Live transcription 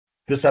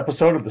This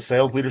episode of the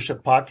Sales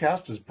Leadership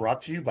Podcast is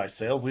brought to you by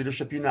Sales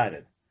Leadership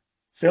United.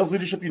 Sales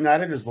Leadership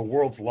United is the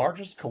world's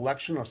largest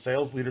collection of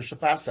sales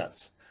leadership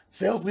assets,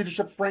 sales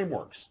leadership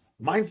frameworks,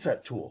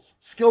 mindset tools,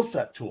 skill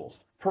set tools,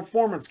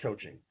 performance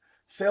coaching,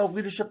 sales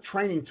leadership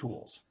training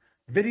tools,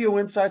 video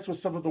insights with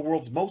some of the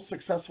world's most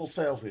successful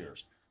sales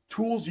leaders,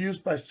 tools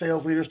used by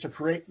sales leaders to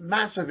create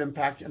massive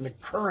impact in the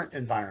current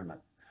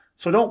environment.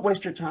 So don't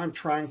waste your time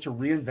trying to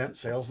reinvent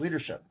sales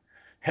leadership.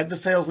 Head to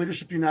Sales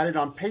Leadership United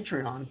on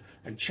Patreon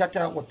and check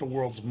out what the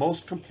world's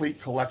most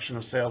complete collection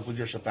of sales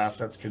leadership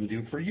assets can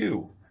do for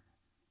you.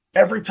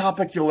 Every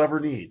topic you'll ever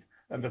need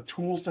and the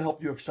tools to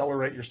help you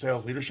accelerate your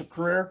sales leadership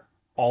career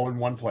all in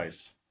one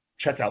place.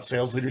 Check out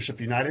Sales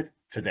Leadership United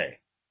today.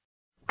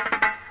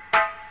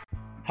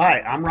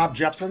 Hi, I'm Rob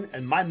Jepson,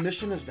 and my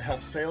mission is to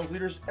help sales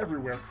leaders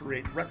everywhere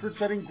create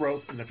record-setting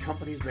growth in the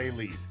companies they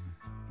lead.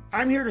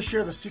 I'm here to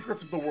share the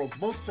secrets of the world's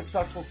most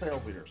successful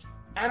sales leaders.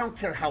 I don't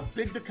care how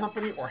big the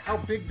company or how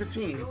big the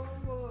team,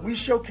 we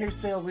showcase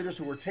sales leaders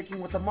who are taking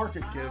what the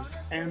market gives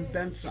and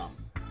then some.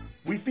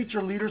 We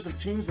feature leaders of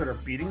teams that are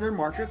beating their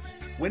markets,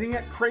 winning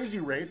at crazy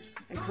rates,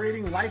 and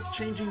creating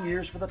life-changing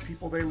years for the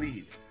people they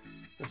lead.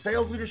 The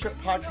Sales Leadership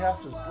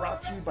Podcast is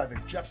brought to you by the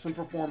Jepson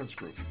Performance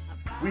Group.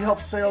 We help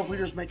sales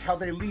leaders make how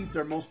they lead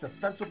their most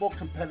defensible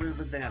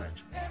competitive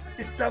advantage.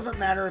 It doesn't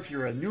matter if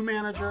you're a new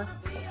manager,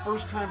 a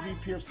first-time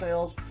VP of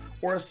sales,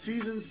 or a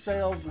seasoned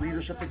sales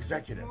leadership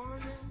executive.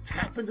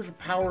 Tap into the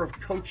power of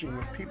coaching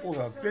with people who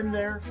have been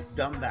there,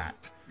 done that.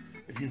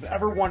 If you've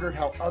ever wondered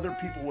how other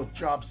people with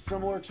jobs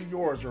similar to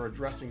yours are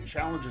addressing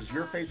challenges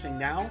you're facing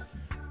now,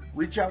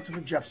 reach out to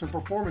the Jepson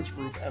Performance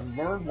Group and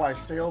learn why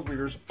sales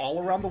leaders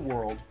all around the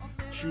world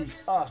choose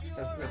us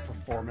as their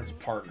performance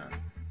partner.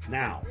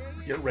 Now,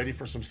 get ready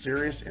for some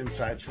serious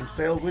insights from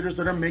sales leaders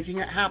that are making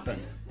it happen.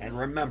 And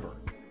remember,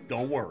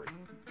 don't worry,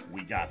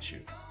 we got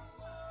you.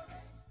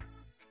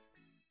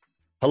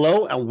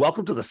 Hello, and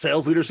welcome to the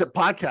Sales Leadership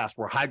Podcast,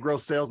 where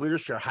high-growth sales leaders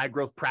share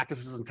high-growth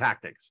practices and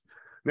tactics.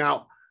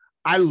 Now,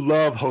 I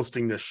love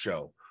hosting this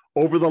show.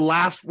 Over the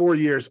last 4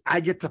 years, I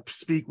get to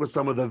speak with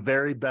some of the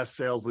very best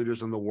sales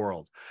leaders in the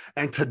world.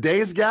 And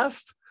today's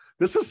guest,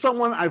 this is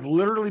someone I've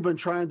literally been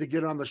trying to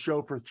get on the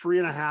show for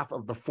 3.5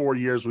 of the 4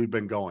 years we've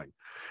been going.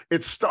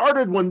 It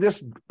started when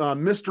this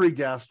mystery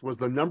guest was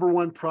the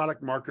 #1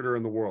 product marketer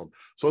in the world.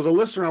 So as a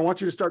listener, I want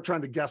you to start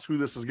trying to guess who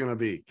this is going to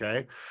be,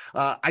 okay?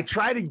 I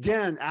tried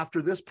again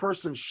after this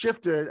person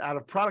shifted out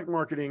of product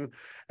marketing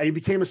and he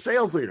became a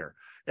sales leader.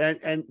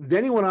 And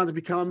then he went on to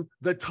become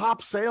the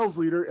top sales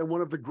leader in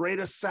one of the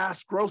greatest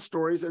SaaS growth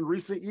stories in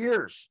recent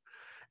years.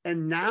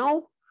 And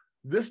now,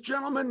 this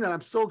gentleman that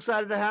I'm so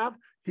excited to have,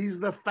 he's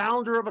the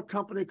founder of a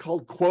company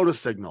called Quota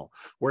Signal,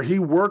 where he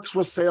works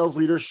with sales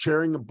leaders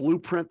sharing the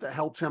blueprint that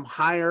helped him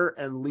hire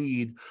and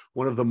lead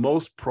one of the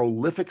most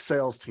prolific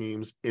sales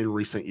teams in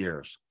recent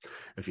years.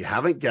 If you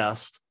haven't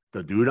guessed,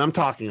 the dude I'm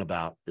talking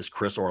about is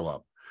Chris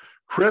Orlob.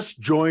 Chris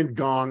joined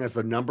Gong as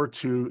the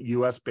 #2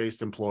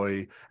 US-based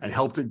employee and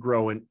helped it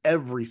grow in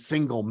every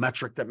single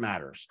metric that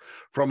matters.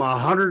 From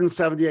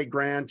 178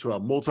 grand to a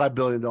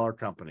multi-billion-dollar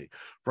company,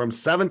 from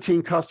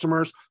 17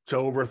 customers to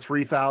over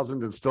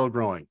 3,000 and still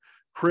growing.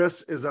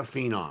 Chris is a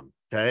phenom,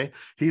 okay?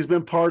 He's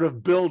been part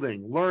of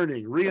building,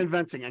 learning,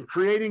 reinventing, and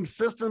creating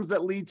systems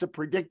that lead to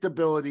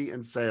predictability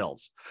in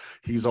sales.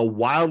 He's a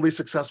wildly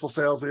successful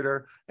sales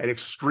leader, an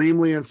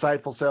extremely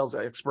insightful sales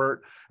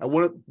expert,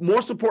 and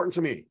most important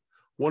to me,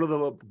 one of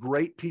the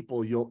great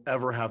people you'll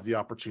ever have the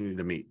opportunity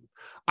to meet.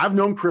 I've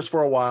known Chris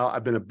for a while.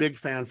 I've been a big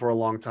fan for a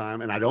long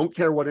time, and I don't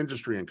care what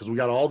industry in, because we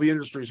got all the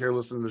industries here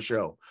listening to the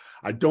show.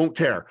 I don't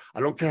care.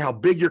 I don't care how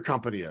big your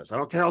company is. I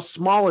don't care how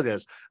small it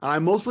is. And I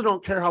mostly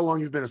don't care how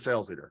long you've been a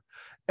sales leader.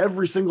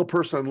 Every single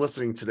person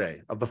listening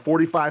today, of the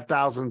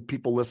 45,000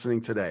 people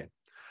listening today,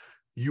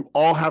 you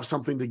all have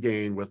something to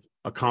gain with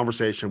a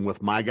conversation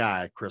with my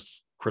guy,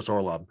 Chris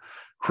Orlob.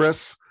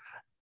 Chris,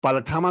 by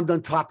the time I'm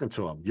done talking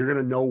to him, you're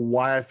going to know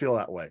why I feel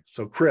that way.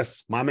 So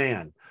Chris, my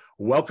man,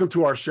 welcome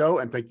to our show,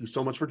 and thank you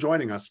so much for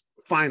joining us,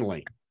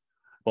 finally.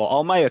 Well,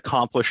 all my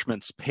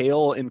accomplishments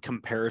pale in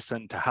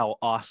comparison to how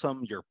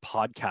awesome your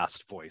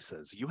podcast voice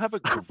is. You have a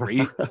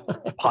great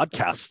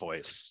podcast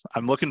voice.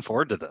 I'm looking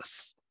forward to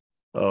this.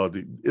 Oh,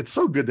 dude, it's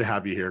so good to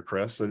have you here,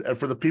 Chris. And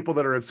for the people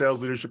that are at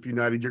Sales Leadership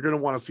United, you're going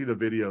to want to see the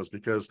videos,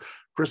 because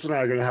Chris and I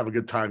are going to have a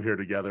good time here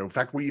together. In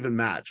fact, we even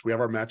match. We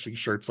have our matching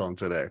shirts on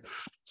today.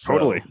 So.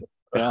 Totally.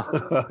 Yeah,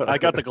 I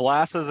got the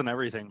glasses and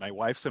everything. My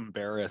wife's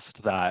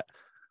embarrassed that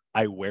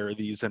I wear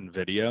these in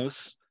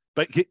videos.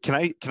 But can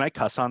I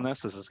cuss on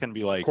this? Is this going to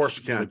be like? Of course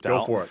you can.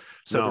 Go for it.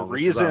 So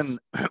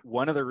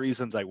one of the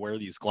reasons I wear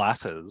these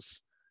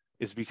glasses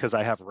is because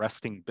I have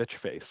resting bitch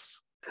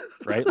face,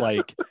 right?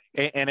 Like,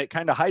 and it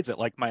kind of hides it.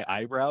 Like, my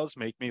eyebrows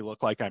make me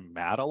look like I'm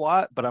mad a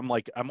lot, but I'm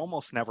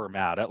almost never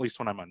mad, at least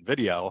when I'm on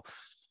video.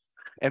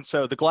 And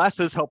so the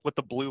glasses help with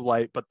the blue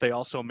light, but they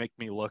also make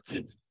me look,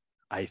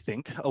 I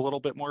think, a little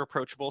bit more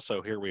approachable.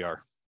 So here we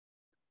are.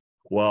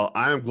 Well,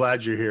 I am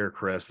glad you're here,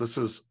 Chris. This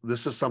is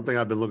something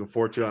I've been looking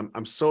forward to.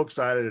 I'm so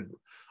excited.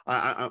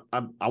 I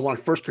want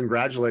to first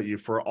congratulate you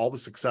for all the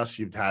success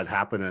you've had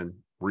happening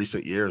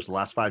recent years. The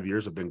last 5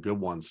 years have been good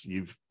ones.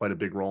 You've played a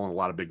big role in a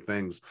lot of big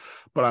things,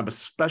 but I'm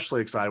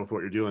especially excited with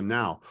what you're doing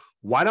now.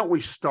 Why don't we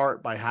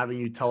start by having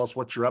you tell us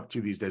what you're up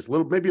to these days?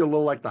 Maybe a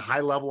little like the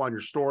high level on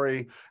your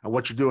story and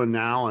what you're doing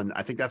now. And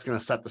I think that's going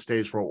to set the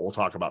stage for what we'll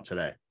talk about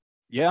today.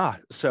 Yeah.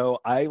 So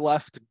I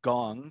left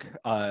Gong,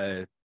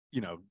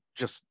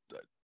 just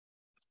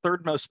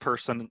third most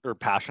person or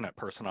passionate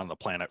person on the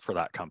planet for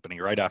that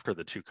company right after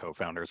the two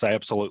co-founders. I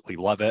absolutely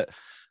love it.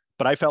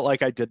 But I felt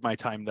like I did my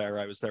time there.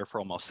 I was there for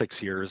almost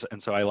 6 years.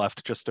 And so I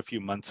left just a few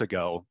months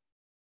ago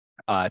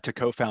to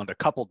co-found a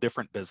couple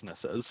different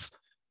businesses,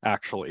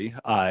 actually.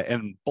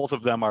 And both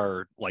of them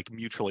are like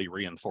mutually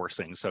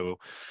reinforcing. So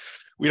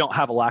we don't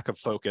have a lack of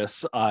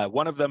focus.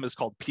 One of them is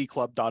called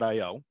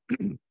pclub.io.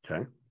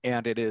 Okay.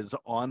 And it is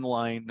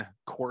online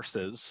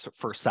courses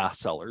for SaaS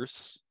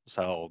sellers.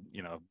 So,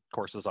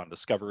 courses on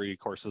discovery,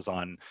 courses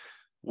on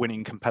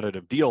winning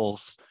competitive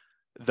deals.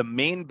 The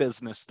main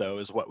business, though,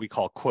 is what we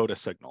call Quota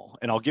Signal.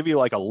 And I'll give you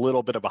like a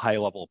little bit of a high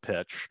level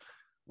pitch.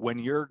 When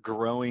you're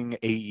growing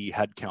AE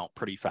headcount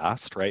pretty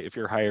fast, right? If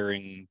you're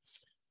hiring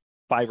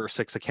 5 or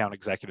 6 account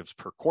executives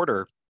per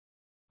quarter,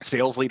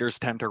 sales leaders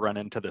tend to run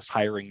into this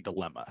hiring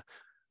dilemma,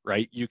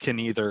 right? You can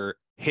either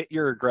hit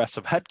your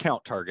aggressive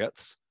headcount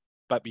targets,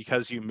 but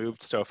because you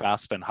moved so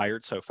fast and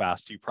hired so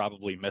fast, you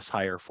probably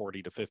mishire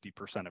 40 to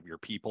 50% of your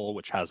people,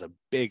 which has a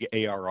big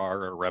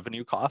ARR or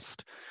revenue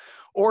cost.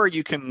 Or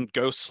you can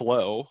go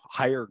slow,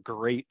 hire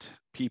great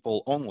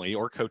people only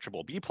or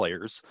coachable B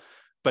players,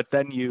 but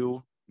then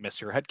you miss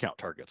your headcount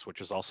targets,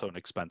 which is also an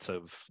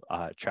expensive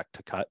check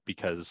to cut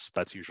because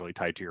that's usually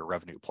tied to your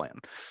revenue plan.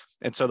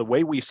 And so the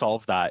way we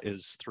solve that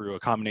is through a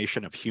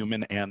combination of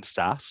human and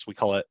SaaS. We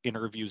call it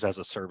interviews as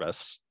a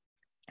service.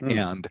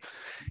 And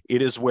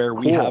it is where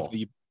we have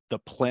the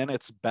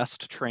planet's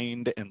best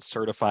trained and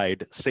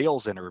certified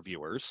sales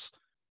interviewers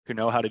who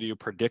know how to do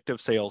predictive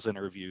sales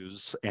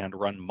interviews and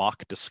run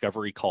mock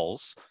discovery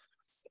calls.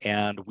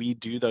 And we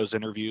do those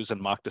interviews and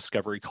mock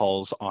discovery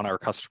calls on our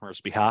customers'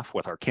 behalf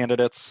with our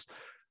candidates,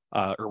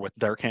 or with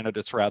their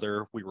candidates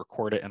rather. We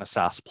record it in a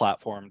SaaS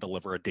platform,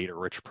 deliver a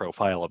data-rich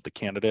profile of the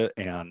candidate,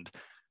 and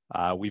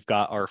we've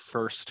got our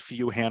first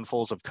few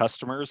handfuls of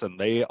customers, and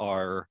they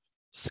are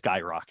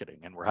skyrocketing,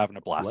 and we're having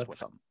a blast with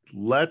them.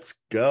 Let's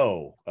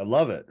go. I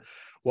love it.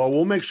 Well,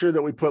 we'll make sure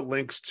that we put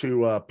links to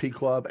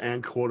pClub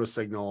and Quota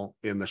Signal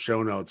in the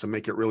show notes and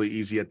make it really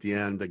easy at the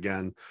end,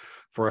 again,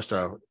 for us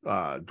to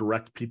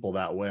direct people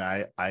that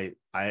way.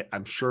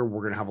 I'm sure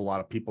we're going to have a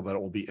lot of people that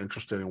will be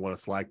interested in what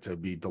it's like to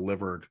be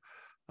delivered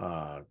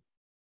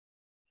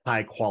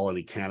high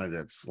quality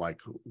candidates, like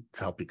to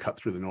help you cut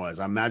through the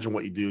noise. I imagine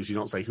what you do is you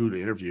don't say who to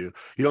interview.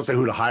 You don't say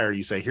who to hire.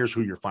 You say, here's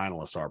who your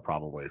finalists are,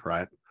 probably,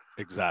 right?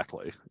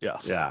 Exactly.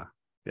 Yes. Yeah.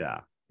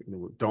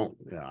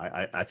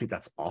 I think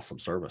that's awesome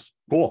service.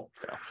 Cool.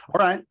 Yeah. All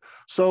right.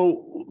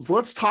 So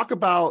let's talk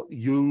about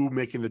you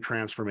making the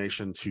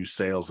transformation to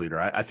sales leader.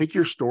 I think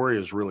your story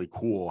is really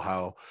cool,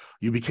 how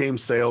you became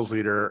sales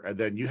leader and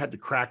then you had to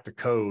crack the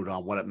code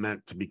on what it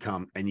meant to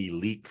become an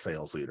elite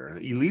sales leader.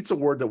 And elite's a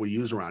word that we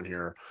use around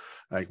here.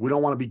 Like, we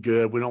don't want to be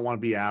good. We don't want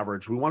to be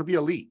average. We want to be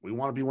elite. We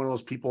want to be one of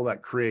those people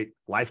that create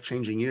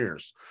life-changing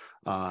years,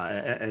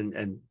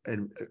 and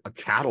a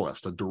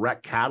catalyst, a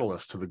direct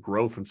catalyst to the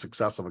growth and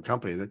success of a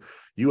company. That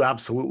you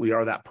absolutely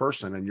are that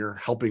person, and you're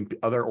helping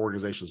other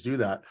organizations do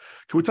that.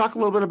 Can we talk a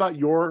little bit about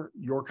your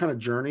kind of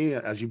journey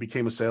as you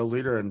became a sales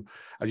leader and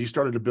as you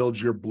started to build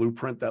your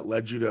blueprint that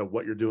led you to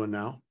what you're doing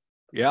now?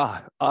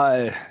 Yeah.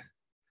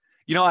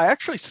 I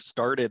actually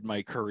started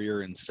my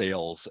career in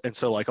sales. And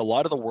so like a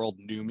lot of the world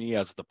knew me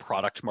as the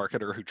product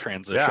marketer who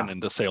transitioned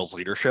into sales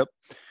leadership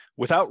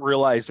without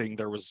realizing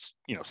there was,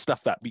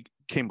 stuff that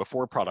came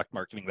before product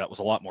marketing that was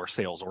a lot more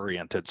sales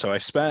oriented. So I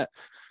spent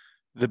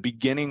the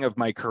beginning of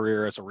my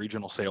career as a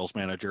regional sales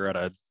manager at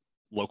a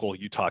local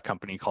Utah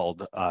company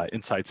called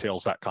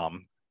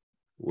InsideSales.com.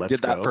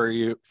 Did that for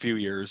a few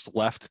years,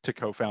 left to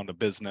co-found a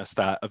business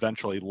that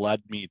eventually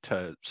led me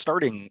to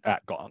starting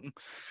at Gong.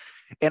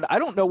 And I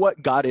don't know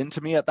what got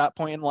into me at that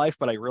point in life,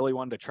 but I really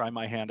wanted to try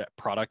my hand at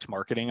product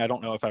marketing. I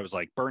don't know if I was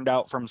like burned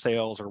out from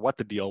sales or what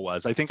the deal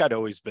was. I think I'd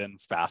always been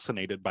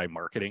fascinated by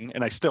marketing,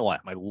 and I still am.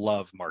 I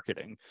love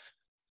marketing.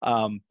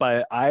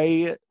 But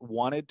I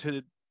wanted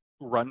to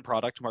run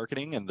product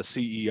marketing, and the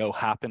CEO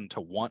happened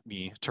to want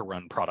me to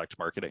run product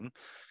marketing.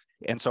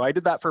 And so I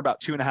did that for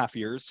about 2.5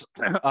 years.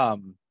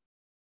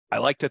 I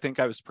like to think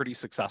I was pretty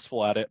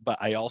successful at it, but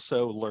I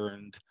also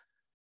learned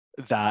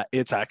that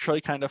it's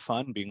actually kind of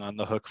fun being on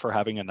the hook for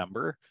having a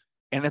number.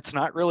 And it's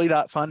not really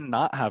that fun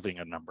not having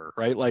a number,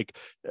 right? Like,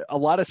 a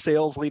lot of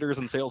sales leaders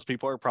and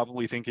salespeople are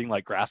probably thinking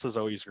like grass is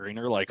always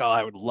greener, like, oh,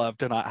 I would love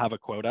to not have a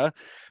quota.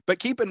 But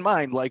keep in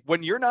mind, like,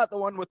 when you're not the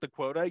one with the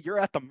quota, you're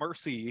at the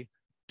mercy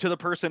to the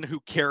person who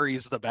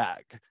carries the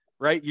bag,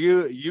 right?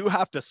 You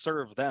have to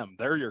serve them.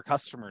 They're your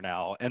customer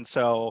now. And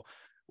so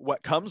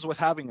what comes with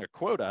having a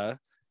quota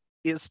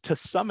is, to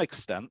some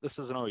extent, this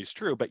isn't always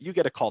true, but you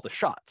get to call the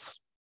shots.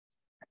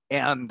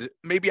 And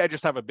maybe I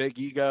just have a big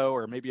ego,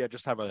 or maybe I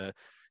just have a,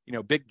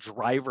 big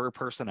driver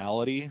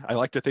personality. I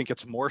like to think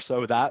it's more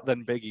so that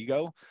than big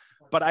ego.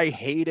 but I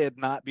hated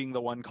not being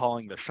the one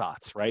calling the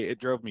shots, right? It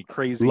drove me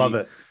crazy. Love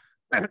it.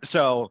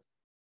 So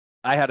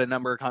I had a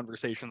number of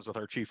conversations with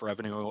our chief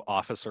revenue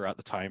officer at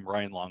the time,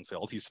 Ryan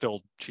Longfield. He's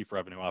still chief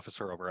revenue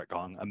officer over at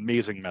Gong,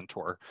 amazing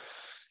mentor.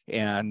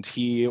 And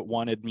he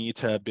wanted me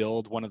to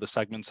build one of the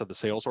segments of the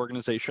sales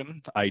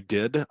organization. I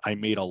did. I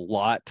made a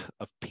lot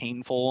of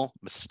painful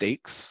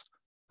mistakes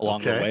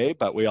along the way,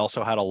 but we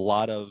also had a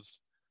lot of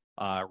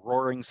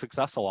roaring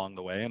success along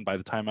the way. And by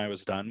the time I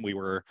was done, we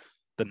were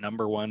the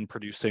 #1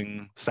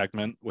 producing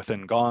segment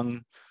within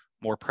Gong,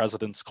 more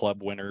President's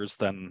Club winners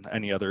than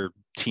any other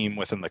team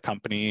within the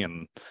company.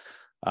 And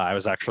I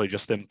was actually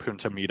just in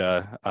Punta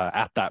Mita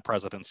at that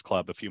President's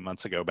Club a few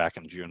months ago back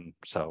in June.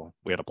 So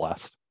we had a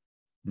blast.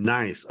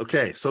 Nice.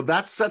 Okay. So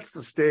that sets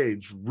the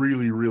stage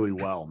really, really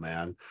well,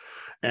 man.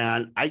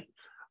 And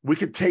we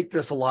could take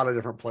this a lot of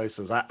different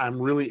places. I'm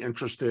really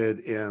interested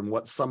in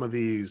what some of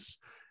these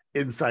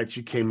insights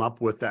you came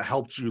up with that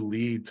helped you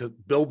lead to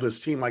build this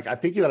team. Like, I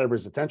think you got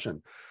everybody's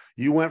attention.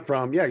 You went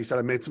from, you said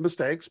I made some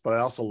mistakes, but I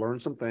also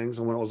learned some things.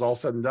 And when it was all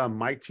said and done,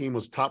 my team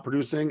was top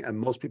producing and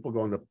most people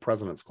going to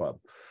President's Club.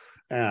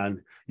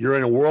 And you're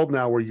in a world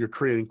now where you're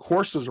creating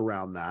courses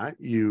around that.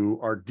 You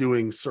are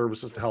doing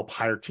services to help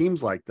hire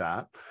teams like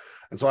that.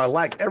 And so I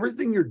like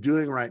everything you're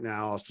doing right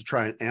now is to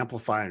try and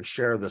amplify and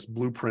share this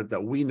blueprint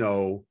that we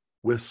know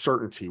with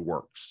certainty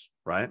works,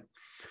 right?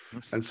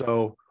 And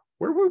so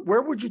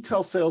where would you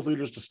tell sales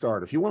leaders to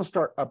start? If you want to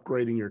start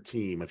upgrading your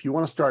team, if you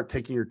want to start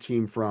taking your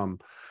team from,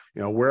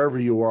 wherever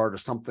you are to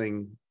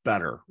something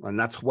better. And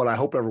that's what I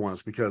hope everyone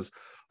is, because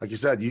like you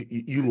said,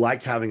 you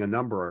like having a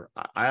number.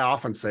 I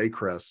often say,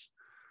 Chris,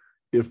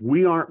 if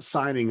we aren't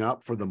signing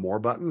up for the more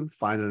button,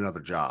 find another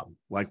job.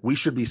 Like, we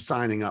should be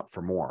signing up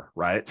for more,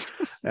 right?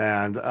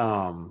 And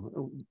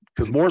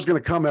because more is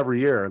going to come every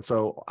year. And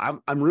so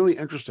I'm really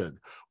interested,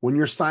 when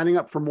you're signing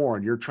up for more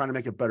and you're trying to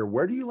make it better,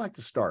 where do you like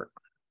to start?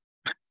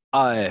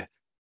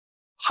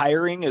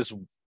 Hiring is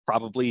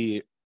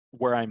probably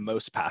where I'm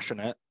most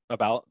passionate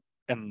about.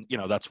 And,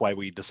 that's why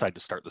we decided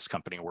to start this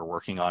company we're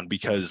working on,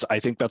 because I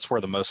think that's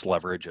where the most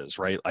leverage is,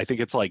 right? I think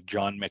it's like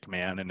John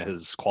McMahon in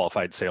his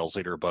Qualified Sales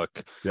Leader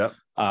book,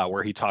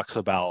 where he talks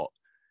about,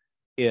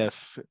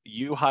 if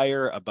you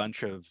hire a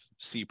bunch of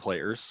C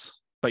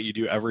players, but you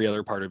do every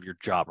other part of your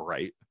job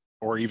right,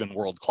 or even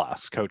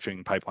world-class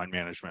coaching, pipeline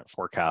management,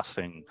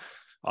 forecasting,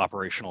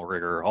 operational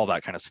rigor, all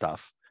that kind of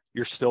stuff,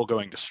 you're still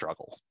going to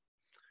struggle,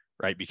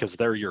 right? Because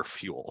they're your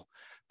fuel.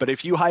 But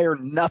if you hire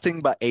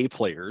nothing but A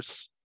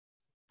players,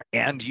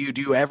 and you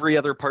do every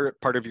other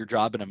part of your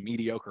job in a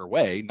mediocre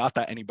way, not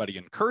that anybody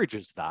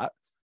encourages that,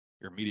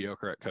 you're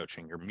mediocre at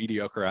coaching, you're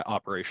mediocre at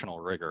operational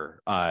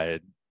rigor,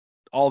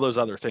 all those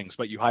other things,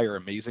 but you hire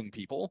amazing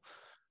people,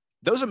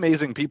 those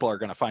amazing people are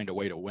going to find a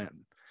way to win.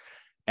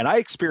 And I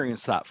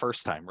experienced that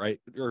firsthand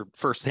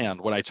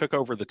when I took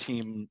over the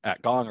team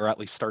at Gong, or at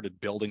least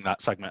started building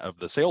that segment of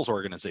the sales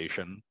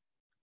organization.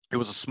 It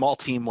was a small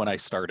team when I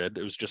started.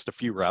 It was just a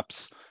few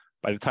reps.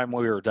 By the time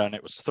we were done,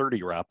 it was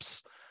 30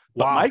 reps.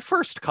 But my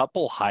first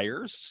couple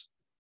hires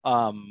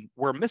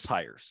were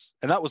mishires,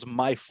 and that was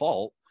my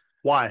fault.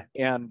 Why?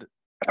 And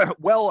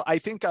well, I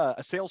think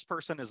a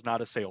salesperson is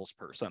not a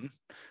salesperson,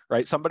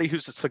 right? Somebody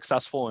who's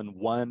successful in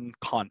one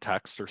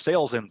context or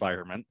sales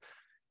environment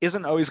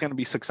isn't always going to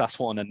be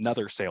successful in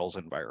another sales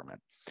environment.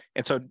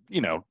 And so,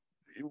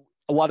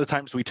 a lot of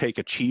times we take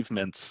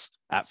achievements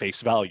at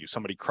face value.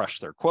 Somebody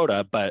crushed their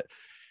quota, but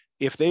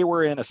if they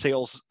were in a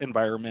sales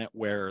environment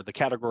where the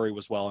category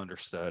was well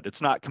understood,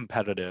 it's not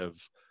competitive,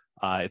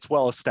 it's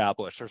well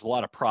established, there's a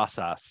lot of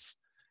process,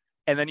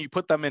 and then you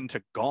put them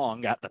into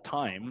Gong at the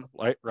time,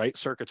 right,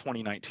 circa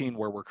 2019,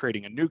 where we're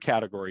creating a new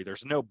category,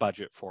 there's no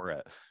budget for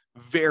it,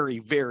 very,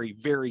 very,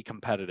 very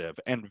competitive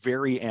and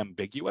very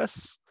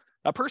ambiguous,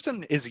 a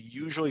person is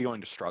usually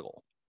going to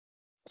struggle.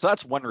 So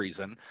that's one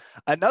reason.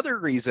 Another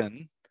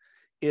reason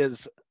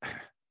is,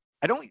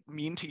 I don't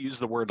mean to use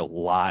the word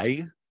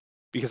lie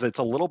because it's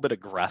a little bit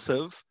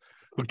aggressive,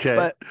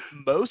 but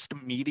most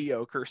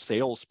mediocre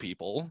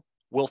salespeople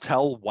will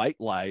tell white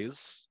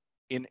lies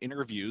in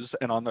interviews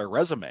and on their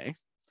resume.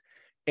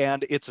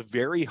 And it's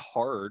very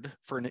hard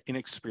for an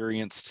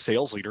inexperienced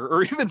sales leader,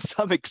 or even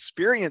some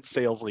experienced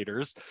sales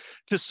leaders,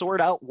 to sort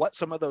out what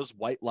some of those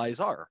white lies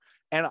are.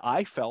 And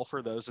I fell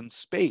for those in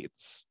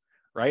spades,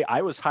 right?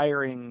 I was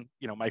hiring,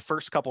 my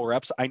first couple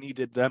reps, I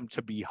needed them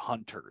to be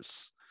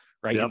hunters,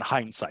 right? In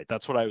hindsight,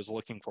 that's what I was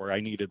looking for. I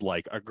needed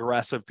like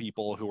aggressive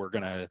people who were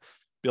going to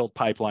build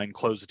pipeline,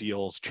 close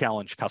deals,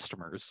 challenge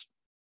customers.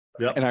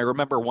 And I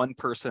remember one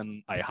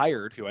person I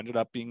hired who ended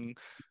up being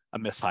a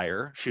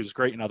mishire. She was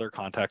great in other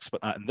contexts,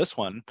 but not in this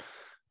one.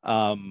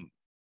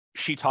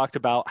 She talked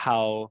about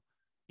how,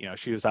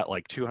 she was at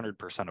like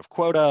 200% of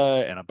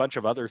quota and a bunch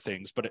of other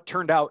things, but it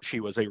turned out she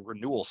was a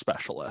renewal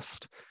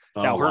specialist.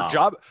 Now her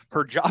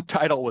job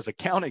title was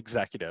account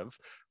executive,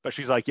 but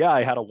she's like,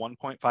 I had a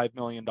 $1.5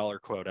 million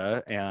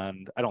quota,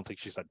 and I don't think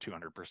she said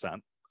 200%.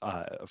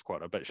 of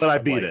quota, but I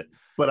beat it.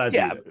 But I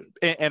beat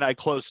it. And I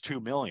closed 2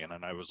 million,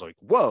 and I was like,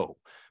 whoa.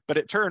 But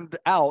it turned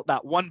out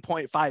that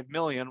 1.5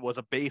 million was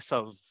a base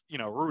of,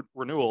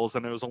 renewals,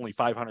 and it was only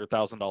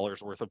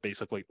 $500,000 worth of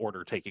basically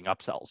order taking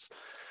upsells.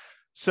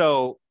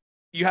 So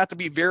you have to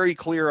be very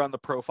clear on the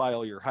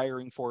profile you're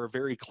hiring for,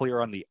 very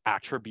clear on the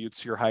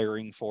attributes you're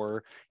hiring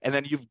for. And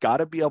then you've got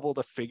to be able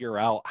to figure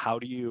out, how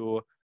do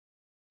you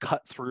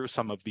cut through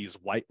some of these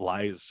white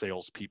lies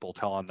salespeople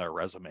tell on their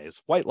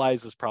resumes. White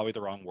lies is probably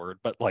the wrong word,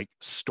 but like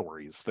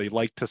stories. They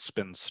like to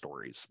spin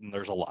stories, and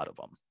there's a lot of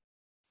them.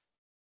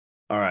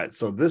 All right.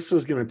 So this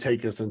is going to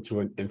take us into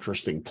an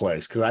interesting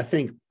place, because I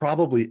think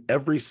probably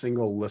every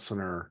single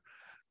listener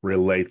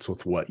relates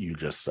with what you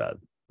just said,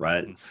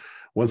 right? Mm-hmm.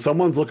 When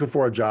someone's looking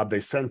for a job,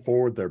 they send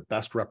forward their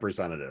best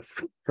representative,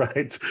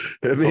 right?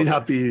 It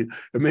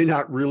may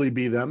not really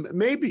be them. It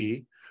may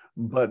be,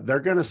 but they're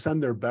going to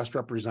send their best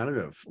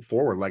representative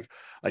forward. Like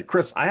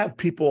Chris, I have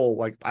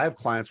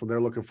clients when they're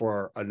looking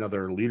for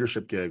another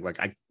leadership gig.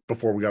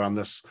 Before we got on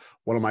this,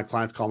 one of my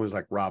clients called me, was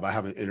like, Rob, I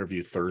have an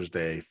interview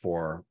Thursday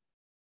for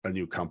a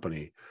new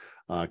company.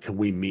 Can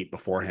we meet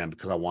beforehand,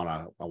 because I want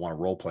to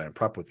role play and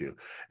prep with you?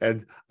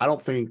 And I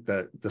don't think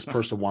that this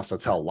person wants to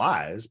tell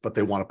lies, but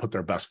they want to put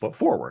their best foot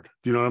forward.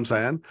 Do you know what I'm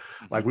saying?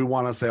 Mm-hmm. Like, we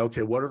want to say,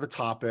 okay, what are the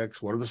topics?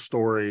 What are the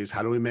stories?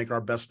 How do we make our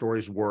best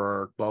stories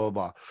work? Blah, blah,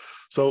 blah.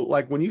 So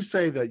like, when you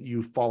say that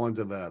you fall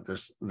into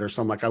there's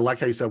some, like, I like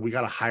how you said, we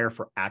got to hire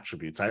for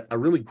attributes. I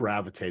really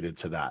gravitated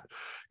to that.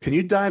 Can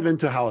you dive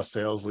into how a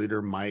sales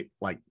leader might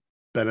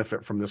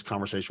benefit from this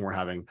conversation we're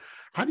having?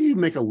 How do you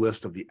make a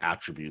list of the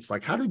attributes?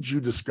 Like, how did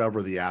you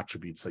discover the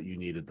attributes that you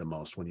needed the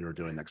most when you were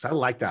doing that? Because I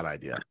like that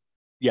idea.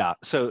 Yeah.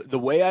 So the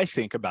way I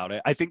think about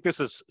it, I think this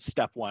is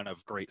step one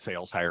of great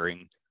sales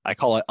hiring. I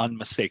call it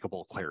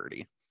unmistakable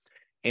clarity.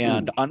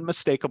 And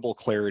unmistakable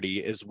clarity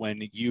is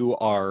when you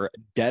are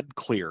dead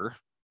clear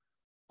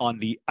on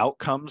the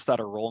outcomes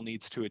that a role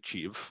needs to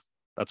achieve.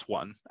 That's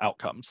one,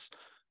 outcomes.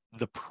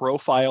 The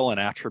profile and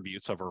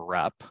attributes of a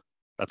rep.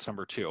 That's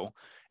number two.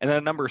 And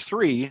then number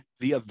three,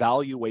 the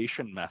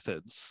evaluation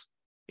methods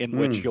in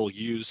which you'll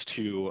use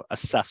to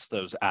assess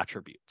those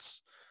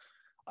attributes.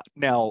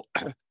 Now,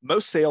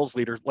 most sales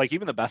leaders, like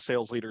even the best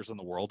sales leaders in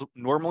the world,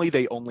 normally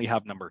they only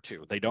have number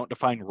two. They don't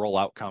define role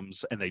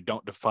outcomes, and they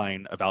don't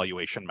define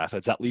evaluation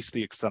methods, at least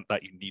the extent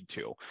that you need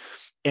to.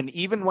 And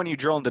even when you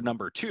drill into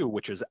number two,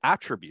 which is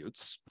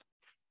attributes,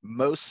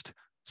 most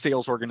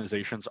sales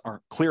organizations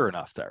aren't clear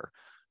enough there.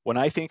 When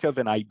I think of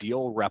an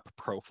ideal rep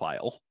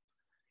profile,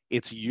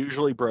 it's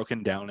usually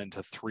broken down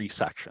into three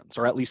sections,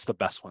 or at least the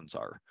best ones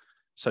are.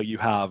 So you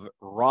have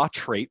raw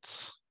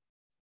traits,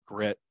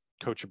 grit,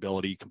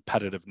 coachability,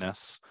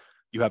 competitiveness.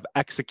 You have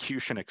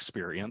execution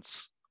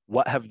experience.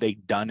 What have they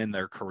done in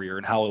their career,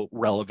 and how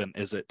relevant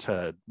is it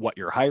to what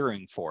you're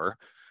hiring for?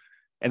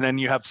 And then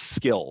you have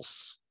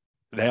skills.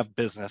 They have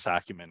business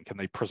acumen. Can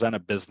they present a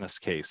business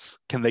case?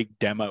 Can they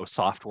demo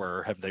software?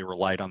 Or have they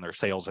relied on their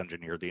sales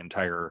engineer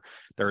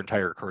their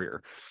entire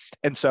career?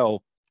 And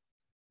so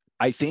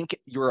I think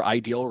your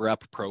ideal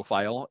rep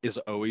profile is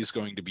always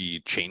going to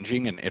be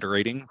changing and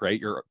iterating, right?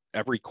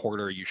 Every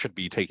quarter, you should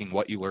be taking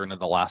what you learned in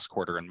the last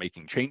quarter and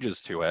making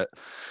changes to it.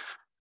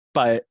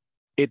 But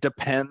it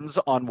depends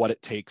on what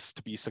it takes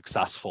to be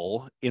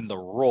successful in the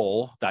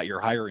role that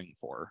you're hiring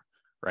for,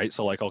 right?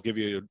 So like, I'll give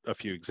you a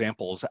few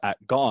examples. At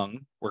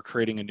Gong, we're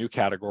creating a new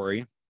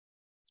category.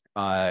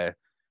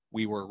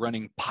 We were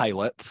running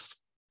pilots,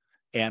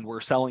 and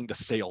we're selling to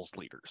sales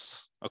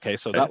leaders. Okay,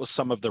 so that was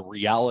some of the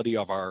reality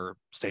of our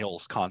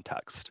sales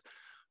context.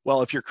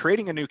 Well, if you're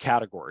creating a new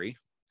category,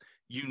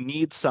 you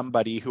need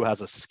somebody who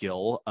has a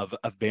skill of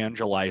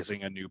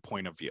evangelizing a new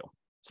point of view.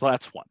 So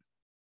that's one.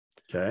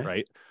 Okay.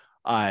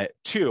 Right.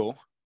 Two,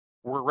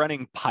 we're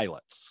running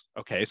pilots.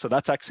 Okay, so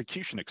that's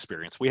execution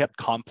experience. We had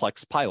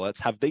complex pilots.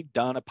 Have they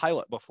done a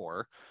pilot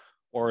before?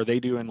 Or are they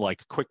doing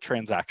like quick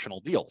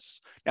transactional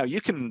deals? Now,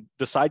 you can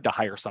decide to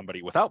hire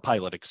somebody without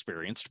pilot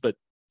experience, but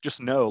just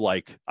know,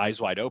 like,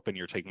 eyes wide open,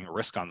 you're taking a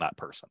risk on that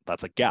person.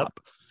 That's a gap.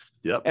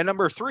 Yep. And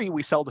number three,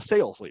 we sell to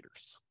sales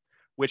leaders,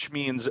 which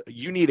means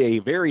you need a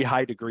very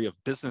high degree of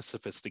business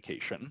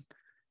sophistication,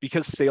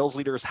 because sales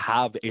leaders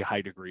have a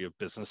high degree of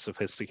business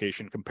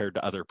sophistication compared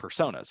to other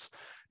personas.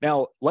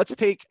 Now, let's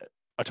take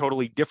a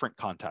totally different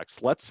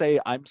context. Let's say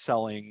I'm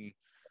selling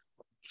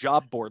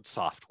job board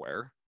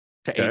software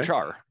to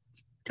HR.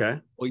 Okay.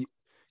 Well,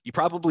 you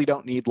probably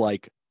don't need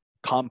like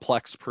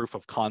complex proof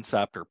of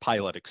concept or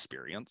pilot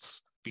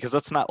experience, because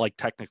that's not like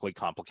technically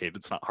complicated.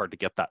 It's not hard to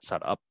get that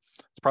set up.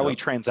 It's probably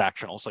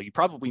transactional. So you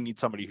probably need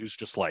somebody who's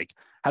just like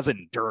has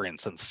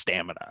endurance and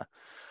stamina.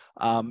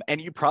 And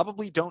you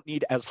probably don't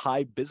need as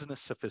high business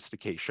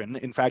sophistication.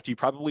 In fact, you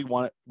probably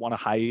want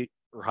to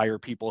hire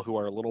people who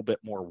are a little bit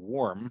more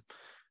warm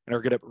and are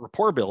good at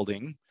rapport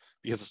building,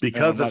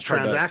 because it's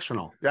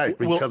transactional.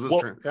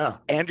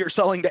 And you're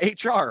selling to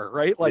HR,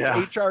 right? Like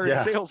HR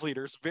and sales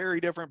leaders, very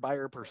different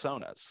buyer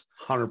personas.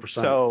 100%.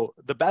 So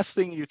the best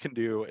thing you can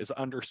do is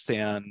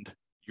understand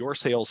your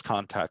sales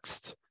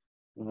context,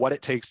 what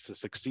it takes to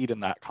succeed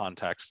in that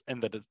context,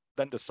 and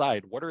then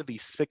decide what are the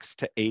 6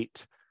 to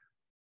 8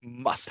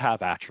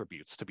 must-have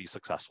attributes to be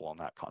successful in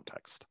that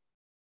context.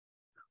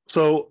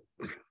 So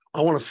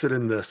I want to sit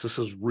in this. This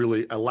is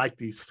really, I like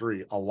these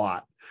three a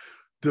lot.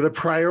 Do the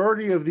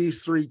priority of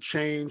these three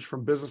change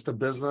from business to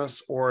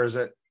business, or is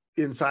it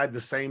inside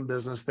the same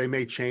business? They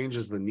may change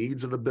as the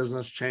needs of the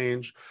business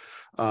change.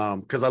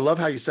 Because I love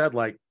how you said,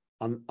 like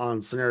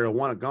on scenario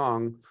one at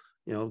Gong,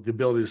 you know, the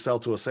ability to sell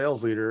to a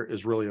sales leader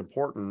is really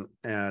important.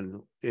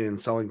 And in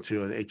selling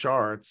to an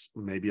HR, it's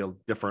maybe a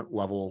different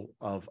level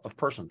of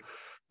person.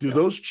 Do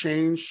those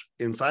change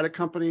inside a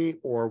company,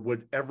 or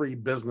would every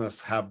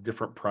business have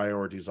different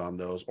priorities on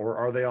those, or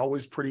are they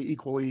always pretty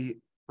equally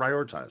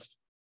prioritized?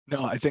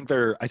 No, I think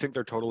they're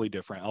totally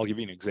different. I'll give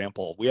you an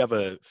example. We have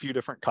a few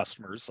different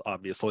customers,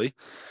 obviously,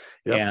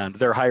 and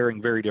they're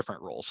hiring very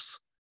different roles.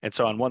 And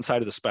so on one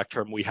side of the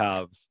spectrum, we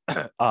have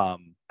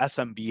SMB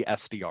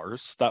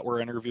SDRs that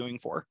we're interviewing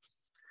for.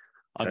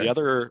 On the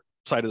other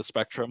side of the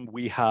spectrum,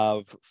 we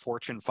have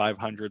Fortune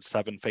 500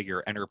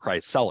 seven-figure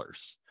enterprise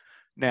sellers.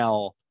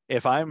 Now,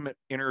 if I'm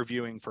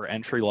interviewing for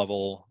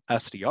entry-level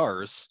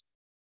SDRs,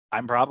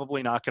 I'm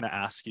probably not going to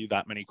ask you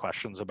that many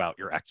questions about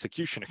your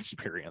execution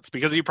experience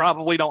because you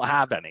probably don't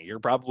have any. You're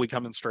probably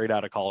coming straight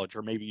out of college,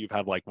 or maybe you've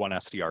had like one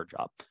SDR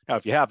job. Now,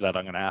 if you have that,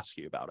 I'm going to ask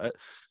you about it.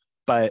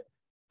 But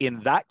in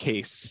that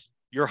case,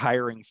 you're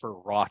hiring for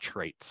raw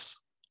traits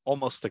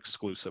almost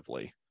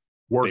exclusively.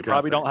 They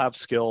probably don't have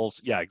skills.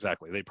 Yeah,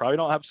 exactly. They probably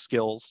don't have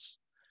skills.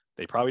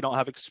 They probably don't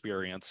have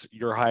experience.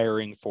 You're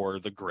hiring for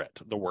the grit,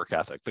 the work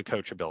ethic, the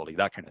coachability,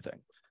 that kind of thing.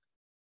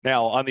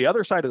 Now, on the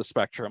other side of the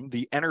spectrum,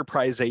 the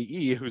enterprise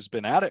AE who's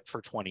been at it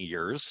for 20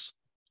 years,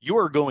 you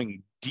are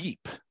going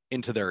deep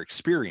into their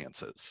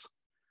experiences.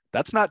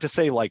 That's not to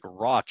say like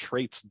raw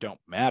traits don't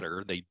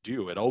matter. They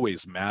do. It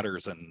always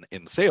matters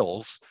in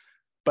sales.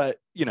 But,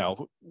 you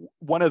know,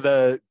 one of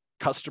the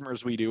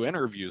customers we do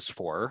interviews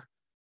for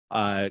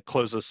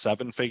closes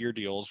seven-figure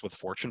deals with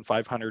Fortune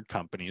 500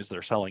 companies.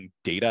 They're selling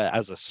data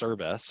as a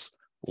service,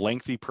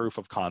 lengthy proof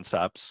of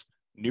concepts,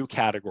 new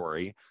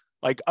category.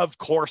 Like, of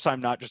course, I'm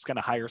not just going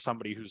to hire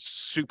somebody who's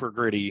super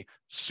gritty,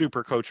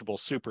 super coachable,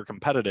 super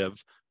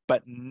competitive,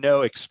 but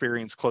no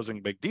experience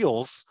closing big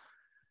deals,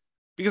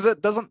 because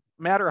it doesn't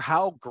matter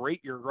how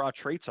great your raw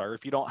traits are.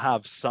 If you don't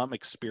have some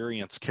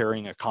experience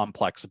carrying a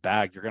complex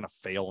bag, you're going to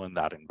fail in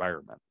that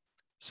environment.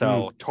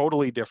 So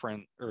totally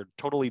different, or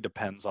totally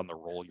depends on the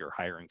role you're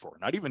hiring for.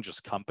 Not even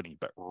just company,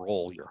 but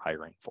role you're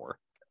hiring for.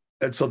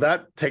 And so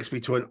that takes me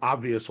to an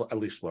obvious, at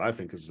least what I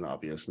think is an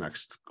obvious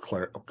next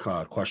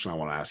question I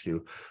want to ask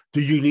you.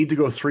 Do you need to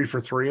go 3 for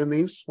 3 in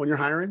these when you're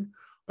hiring?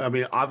 I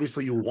mean,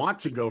 obviously you want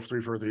to go 3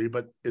 for 3,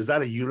 but is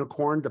that a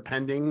unicorn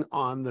depending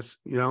on this,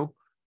 you know?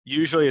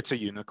 Usually it's a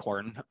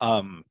unicorn.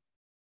 The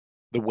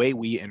way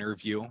we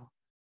interview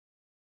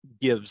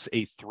gives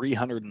a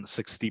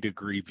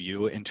 360-degree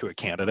view into a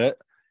candidate.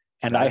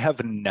 And I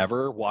have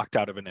never walked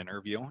out of an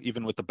interview,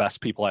 even with the best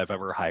people I've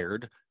ever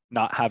hired,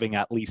 not having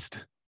at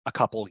least a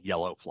couple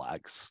yellow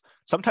flags.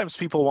 Sometimes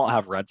people won't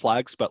have red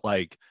flags, but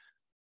like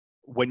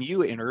when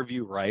you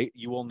interview right,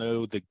 you will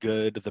know the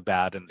good, the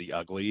bad, and the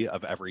ugly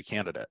of every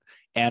candidate.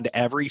 And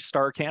every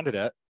star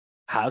candidate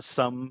has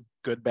some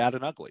good, bad,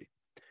 and ugly.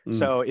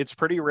 So it's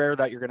pretty rare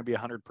that you're going to be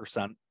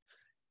 100%.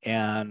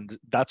 And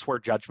that's where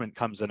judgment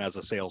comes in as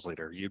a sales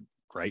leader.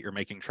 You're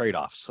making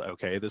trade-offs.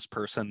 Okay, this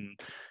person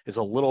is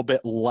a little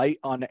bit light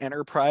on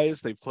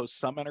enterprise. They've closed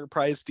some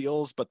enterprise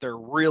deals, but they're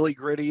really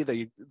gritty.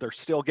 They're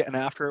still getting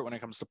after it when it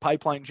comes to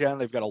pipeline gen.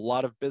 They've got a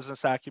lot of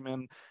business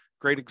acumen,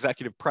 great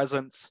executive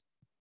presence.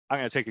 I'm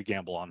going to take a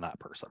gamble on that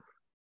person.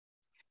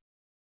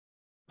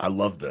 I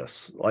love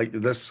this. Like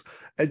this.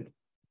 And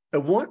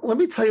let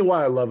me tell you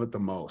why I love it the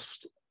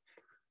most.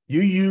 You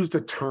used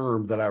a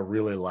term that I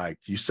really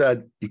liked. You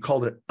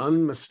called it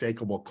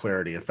unmistakable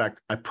clarity. In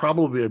fact, I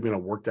probably am going to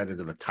work that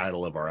into the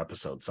title of our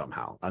episode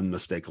somehow,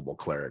 unmistakable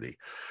clarity.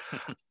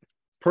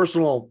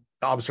 Personal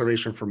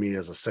observation for me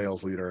as a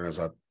sales leader and as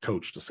a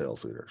coach to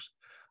sales leaders.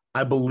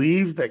 I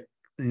believe that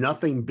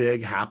nothing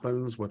big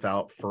happens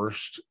without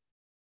first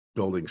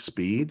building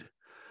speed.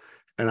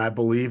 And I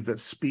believe that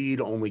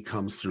speed only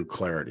comes through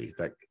clarity,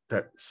 that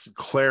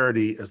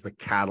clarity is the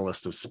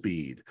catalyst of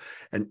speed,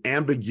 and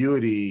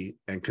ambiguity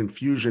and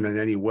confusion in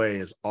any way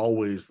is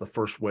always the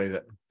first way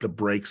that the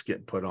brakes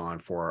get put on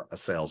for a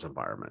sales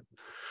environment.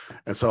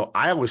 And so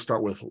I always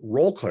start with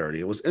role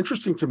clarity. It was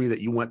interesting to me that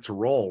you went to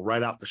role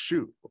right out the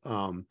chute.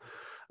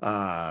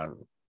 I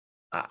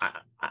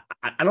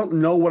don't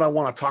know what I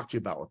want to talk to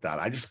you about with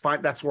that. I just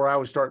find that's where I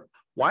always start.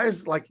 Why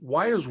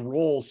is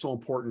role so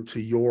important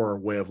to your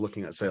way of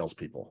looking at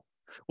salespeople?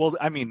 Well,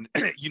 I mean,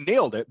 you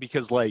nailed it,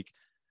 because like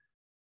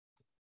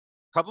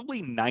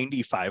probably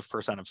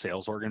 95% of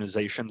sales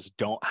organizations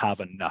don't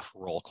have enough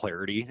role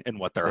clarity in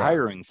what they're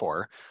hiring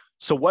for.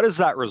 So what does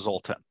that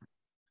result in?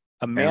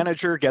 A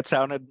manager gets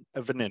out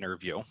of an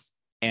interview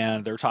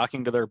and they're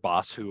talking to their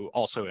boss, who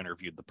also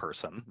interviewed the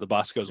person. The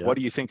boss goes, "What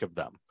do you think of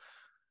them?"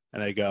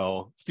 and they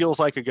go, feels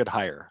like a good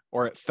hire,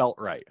 or it felt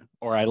right,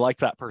 or I like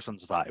that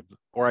person's vibe,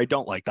 or I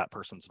don't like that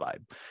person's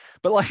vibe.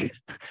 But like,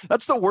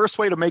 that's the worst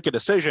way to make a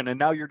decision. And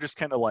now you're just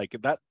kind of like,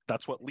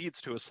 that's what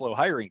leads to a slow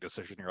hiring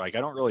decision. You're like,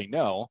 I don't really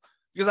know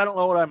because I don't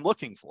know what I'm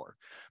looking for.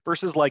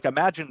 Versus like,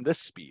 imagine this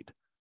speed.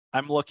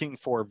 I'm looking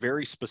for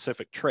very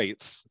specific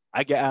traits.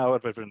 I get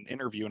out of an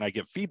interview and I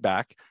give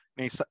feedback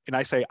and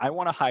I say, I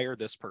want to hire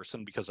this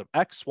person because of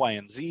X, Y,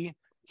 and Z.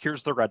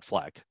 Here's the red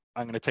flag.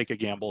 I'm going to take a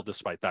gamble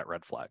despite that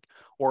red flag.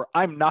 Or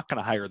I'm not going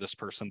to hire this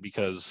person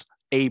because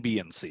A, B,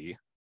 and C.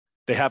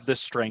 They have this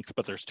strength,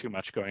 but there's too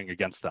much going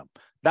against them.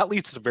 That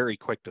leads to very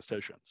quick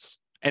decisions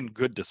and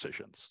good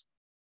decisions.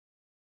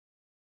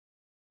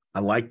 I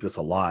like this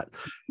a lot.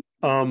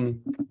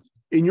 In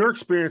your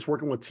experience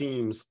working with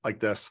teams like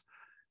this,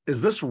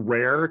 is this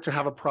rare to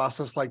have a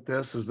process like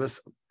this? Is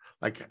this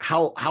like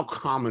how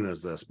common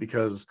is this?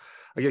 Because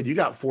again, you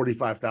got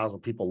 45,000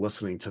 people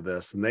listening to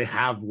this, and they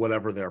have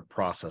whatever their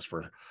process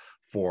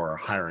for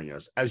hiring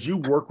is. As you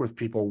work with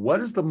people, what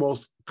is the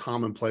most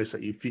common place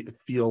that you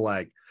feel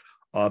like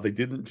they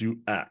didn't do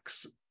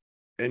X?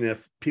 And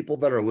if people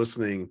that are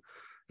listening,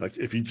 like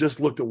if you just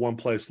looked at one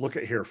place, look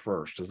at here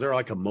first. Is there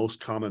like a most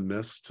common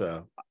miss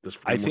to this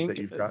framework that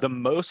you've got? I think the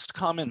most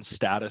common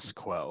status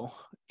quo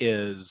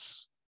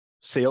is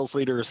sales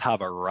leaders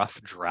have a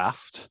rough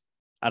draft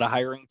at a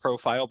hiring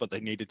profile, but they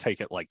need to take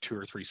it like 2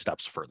 or 3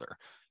 steps further.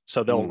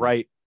 So they'll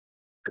write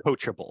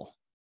coachable,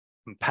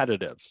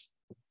 competitive,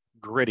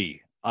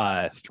 gritty,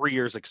 3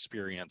 years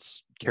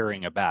experience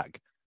carrying a bag.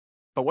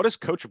 But what does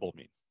coachable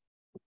mean?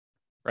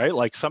 Right?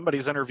 Like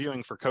somebody's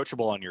interviewing for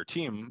coachable on your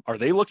team. Are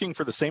they looking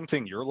for the same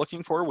thing you're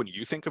looking for when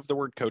you think of the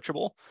word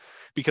coachable?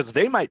 Because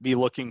they might be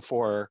looking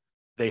for,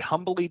 they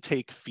humbly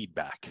take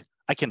feedback.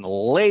 I can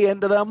lay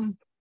into them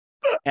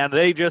and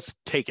they just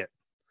take it.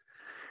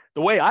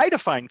 The way I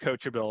define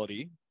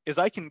coachability is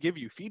I can give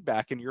you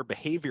feedback and your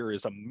behavior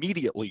is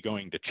immediately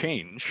going to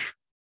change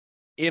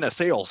in a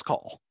sales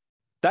call.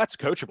 That's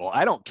coachable.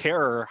 I don't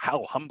care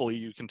how humbly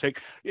you can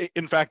take,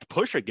 in fact,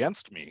 push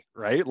against me,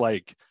 right?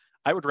 Like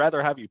I would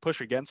rather have you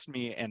push against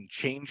me and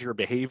change your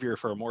behavior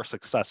for a more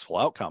successful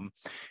outcome.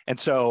 And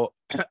so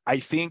I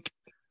think,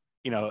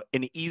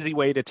 an easy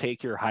way to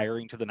take your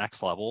hiring to the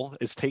next level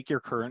is take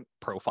your current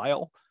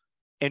profile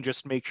and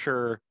just make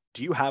sure,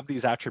 do you have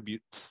these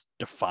attributes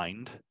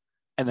defined?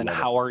 And then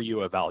how are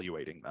you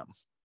evaluating them?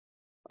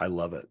 I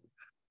love it.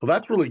 Well,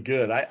 that's really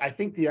good. I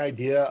think the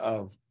idea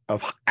of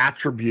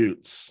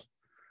attributes,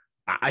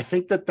 I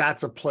think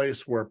that's a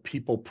place where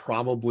people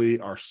probably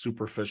are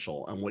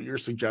superficial. And what you're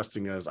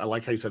suggesting is, I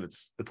like how you said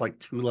it's like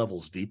 2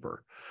 levels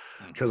deeper,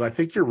 because I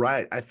think you're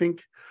right.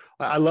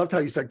 I loved how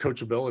you said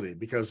coachability,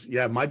 because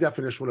my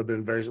definition would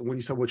have been when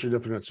you said what's your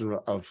definition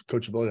of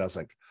coachability, I was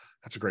like,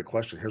 that's a great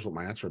question. Here's what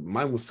my answer.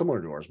 Mine was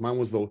similar to yours. Mine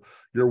was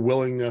your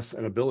willingness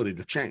and ability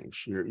to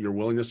change, your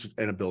willingness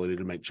and ability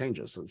to make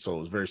changes. And so it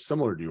was very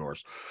similar to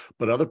yours.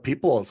 But other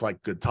people, it's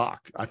like good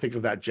talk. I think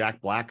of that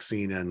Jack Black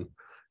scene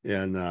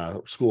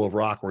in School of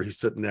Rock, where he's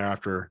sitting there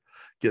after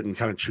getting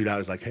kind of chewed out.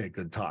 He's like, hey,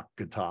 good talk.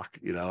 And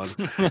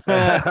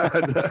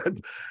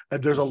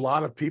there's a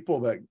lot of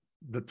people that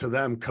to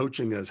them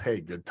coaching is,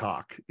 hey, good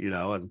talk,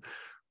 and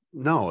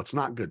no, it's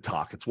not good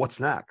talk. It's what's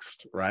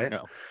next. Right.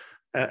 No.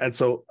 And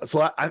so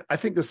I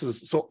think this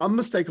is, so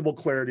unmistakable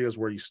clarity is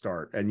where you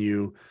start, and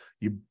you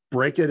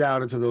break it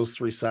out into those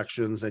 3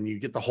 sections, and you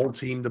get the whole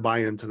team to buy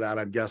into that,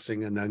 I'm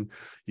guessing. And then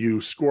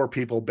you score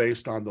people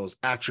based on those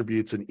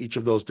attributes in each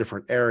of those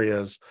different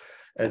areas.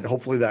 And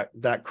hopefully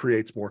that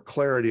creates more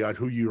clarity on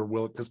who you're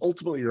willing, because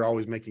ultimately you're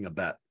always making a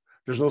bet.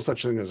 There's no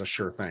such thing as a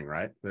sure thing,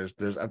 right? There's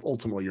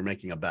ultimately you're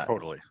making a bet.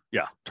 Totally.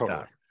 Yeah, totally.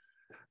 Yeah.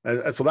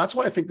 And so that's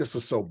why I think this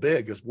is so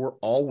big, is we're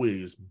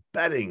always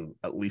betting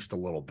at least a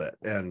little bit.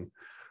 And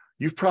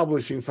you've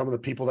probably seen some of the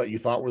people that you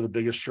thought were the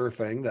biggest sure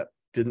thing that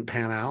didn't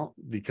pan out,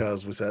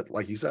 because we said,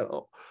 like you said,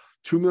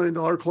 $2 million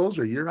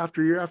closer year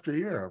after year after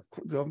year.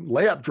 The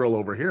layup drill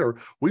over here,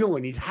 we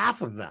only need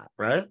half of that,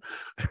 right?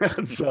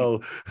 And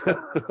so,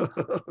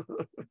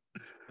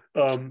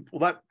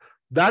 well,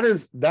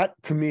 that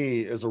to me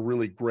is a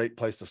really great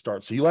place to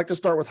start. So you like to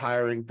start with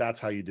hiring.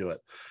 That's how you do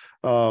it.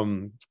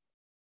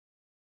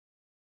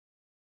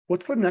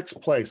 What's the next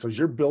place as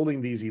you're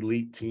building these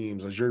elite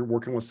teams, as you're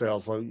working with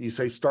sales? So you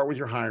say start with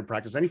your hiring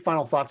practice. Any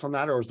final thoughts on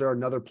that? Or is there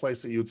another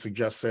place that you would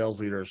suggest sales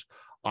leaders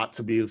ought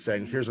to be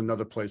saying, here's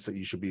another place that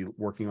you should be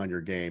working on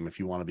your game if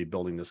you want to be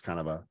building this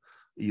kind of a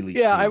elite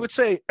team? I would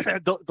say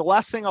the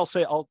last thing I'll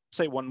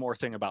say one more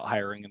thing about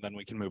hiring, and then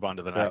we can move on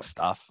to the next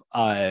stuff.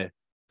 The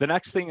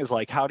next thing is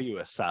like, how do you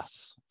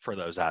assess for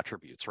those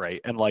attributes,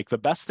 right? And like the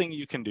best thing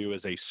you can do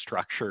is a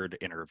structured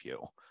interview.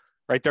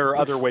 Right. There are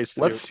other ways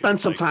to let's spend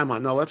some time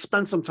on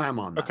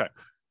that. Okay.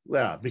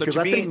 Yeah, because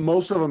I think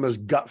most of them is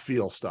gut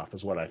feel stuff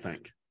is what I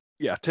think.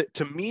 Yeah.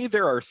 To me,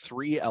 there are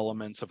 3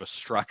 elements of a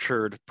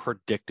structured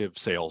predictive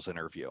sales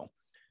interview.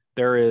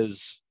 There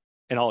is,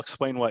 and I'll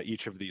explain what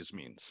each of these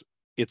means.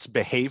 It's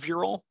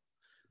behavioral.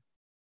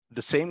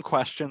 The same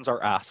questions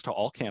are asked to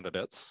all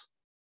candidates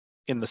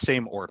in the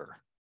same order: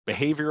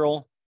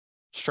 behavioral,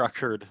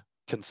 structured,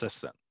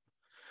 consistent.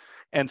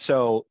 And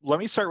so let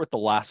me start with the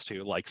last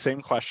two, like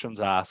same questions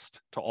asked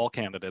to all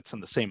candidates in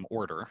the same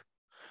order.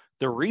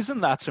 The reason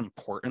that's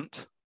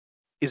important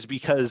is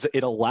because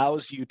it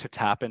allows you to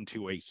tap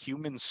into a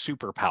human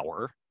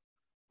superpower,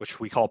 which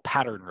we call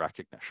pattern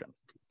recognition.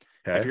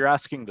 Okay. If you're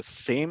asking the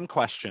same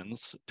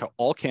questions to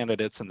all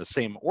candidates in the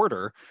same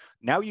order,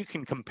 now you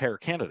can compare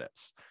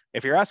candidates.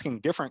 If you're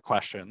asking different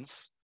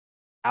questions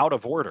out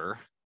of order,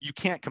 you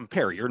can't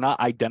compare. You're not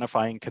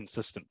identifying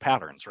consistent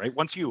patterns, right?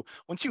 Once you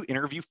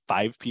interview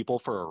 5 people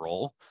for a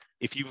role,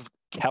 if you've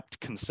kept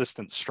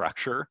consistent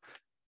structure,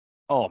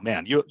 oh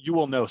man, you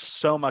will know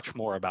so much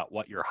more about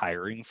what you're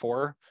hiring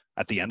for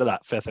at the end of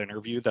that 5th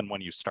interview than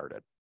when you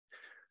started.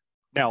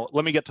 Now,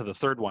 let me get to the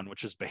third one,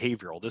 which is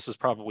behavioral. This is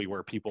probably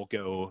where people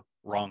go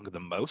wrong the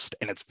most,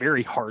 and it's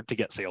very hard to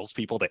get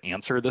salespeople to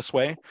answer this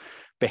way.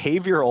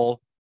 Behavioral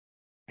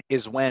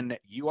is when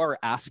you are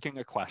asking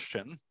a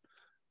question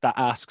that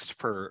asks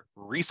for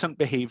recent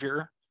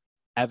behavior,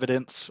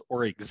 evidence,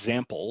 or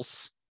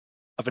examples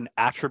of an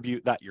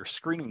attribute that you're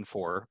screening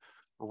for,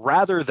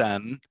 rather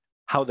than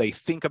how they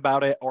think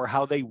about it or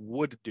how they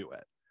would do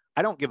it.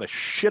 I don't give a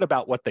shit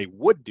about what they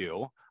would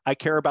do. I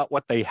care about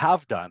what they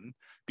have done,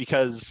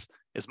 because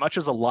as much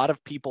as a lot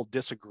of people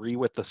disagree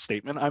with the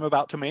statement I'm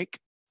about to make,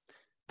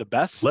 the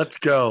best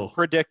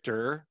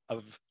predictor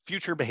of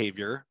future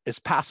behavior is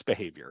past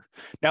behavior.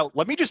 Now,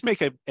 let me just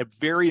make a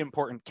very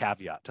important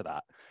caveat to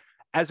that.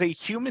 As a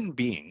human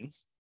being,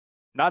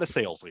 not a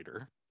sales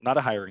leader, not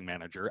a hiring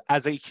manager,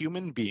 as a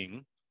human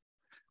being,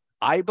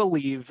 I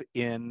believe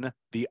in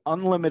the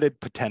unlimited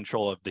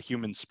potential of the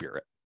human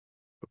spirit.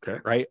 Okay.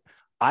 Right?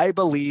 I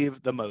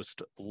believe the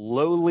most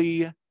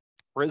lowly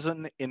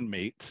prison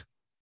inmate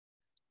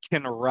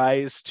can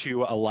rise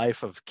to a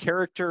life of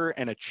character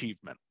and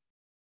achievement.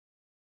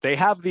 They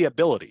have the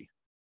ability.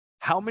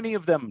 How many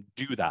of them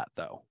do that,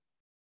 though?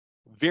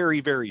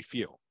 Very, very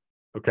few.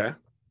 Okay.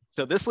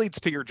 So this leads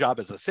to your job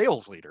as a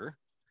sales leader.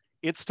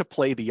 It's to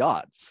play the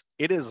odds.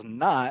 It is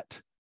not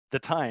the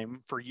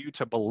time for you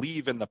to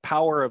believe in the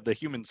power of the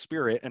human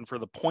spirit and for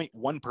the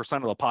 0.1%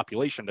 of the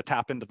population to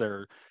tap into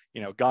their,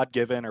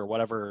 God-given or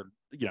whatever,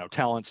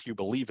 talents you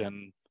believe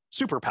in,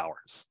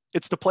 superpowers.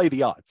 It's to play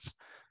the odds.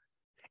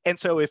 And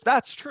so if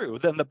that's true,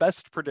 then the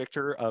best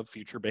predictor of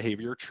future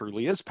behavior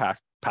truly is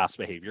past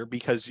behavior,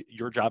 because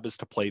your job is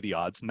to play the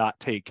odds, not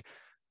take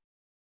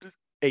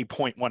a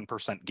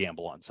 0.1%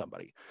 gamble on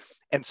somebody.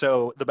 And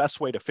so the best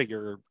way to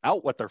figure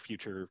out what their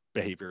future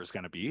behavior is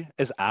going to be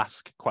is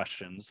ask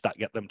questions that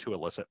get them to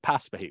elicit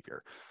past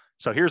behavior.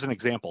 So here's an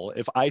example.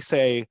 If I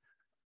say,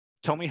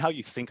 tell me how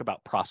you think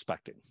about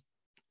prospecting,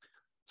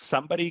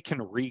 somebody can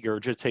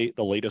regurgitate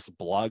the latest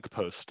blog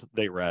post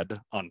they read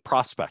on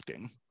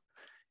prospecting,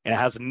 and it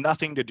has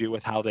nothing to do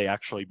with how they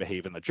actually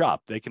behave in the job.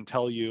 They can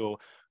tell you,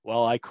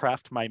 well, I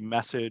craft my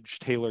message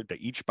tailored to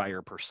each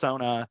buyer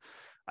persona.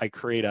 I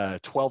create a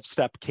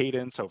 12-step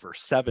cadence over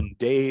 7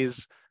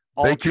 days.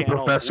 Thank you,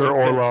 Professor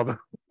Orlov.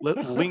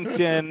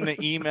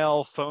 LinkedIn,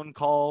 email, phone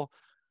call.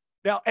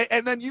 Now,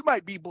 and then you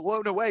might be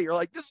blown away. You're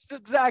like, this is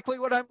exactly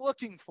what I'm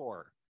looking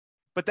for.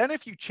 But then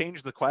if you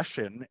change the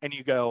question and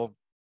you go,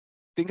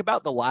 think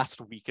about the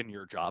last week in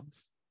your job.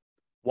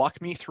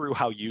 Walk me through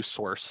how you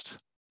sourced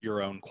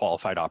your own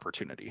qualified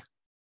opportunity.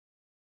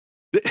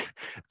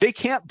 They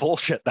can't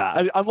bullshit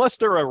that unless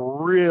they're a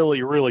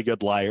really, really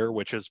good liar,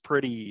 which is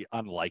pretty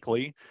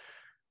unlikely.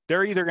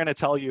 They're either going to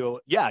tell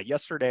you, yeah,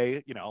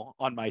 yesterday,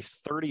 on my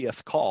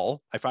 30th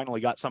call, I finally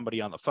got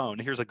somebody on the phone.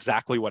 Here's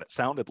exactly what it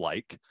sounded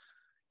like.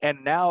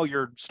 And now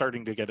you're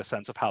starting to get a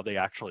sense of how they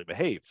actually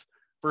behave,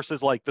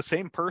 versus like the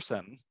same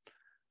person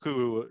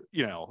who,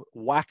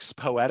 wax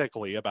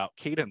poetically about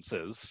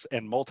cadences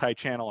and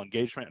multi-channel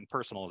engagement and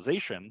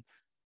personalization.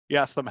 You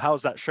ask them,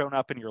 how's that shown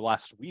up in your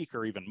last week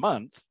or even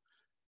month?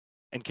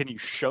 And can you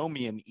show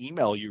me an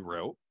email you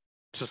wrote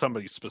to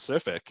somebody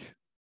specific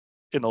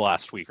in the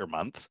last week or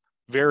month?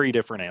 Very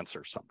different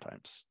answers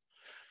sometimes.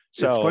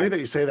 So it's funny that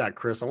you say that,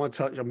 Chris. I'm going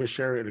to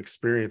share an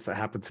experience that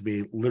happened to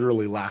me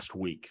literally last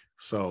week.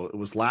 So it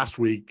was last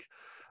week.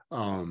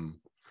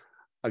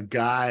 A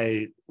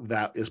guy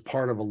that is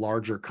part of a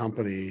larger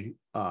company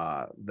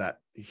that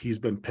he's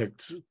been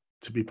picked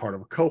to be part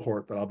of a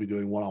cohort that I'll be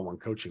doing one-on-one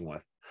coaching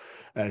with.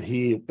 And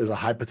he is a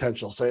high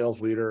potential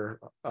sales leader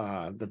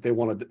that they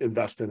want to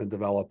invest in and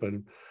develop.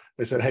 And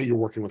they said, hey, you're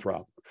working with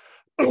Rob.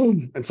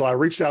 And so I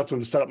reached out to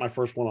him to set up my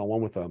first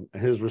one-on-one with him.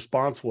 And his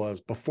response was,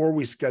 before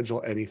we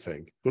schedule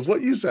anything, it was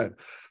what you said.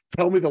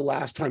 Tell me the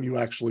last time you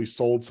actually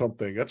sold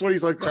something. That's what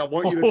he's like. I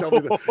want you to tell me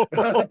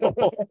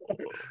that.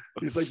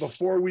 He's like,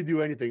 before we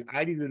do anything,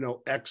 I need to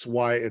know X,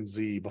 Y, and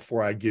Z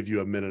before I give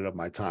you a minute of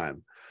my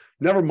time.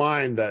 Never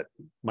mind that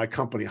my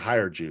company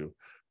hired you.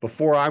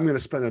 Before I'm going to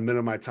spend a minute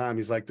of my time,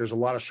 he's like, there's a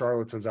lot of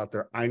charlatans out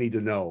there. I need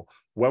to know,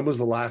 when was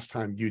the last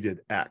time you did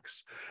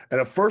X?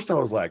 And at first I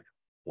was like,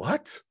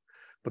 what?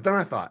 But then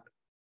I thought,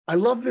 I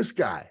love this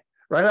guy.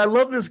 right? I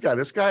love this guy.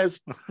 This guy is,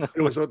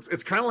 so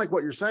it's kind of like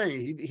what you're saying.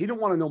 He didn't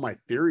want to know my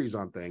theories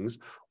on things.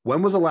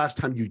 When was the last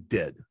time you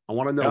did? I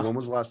want to know when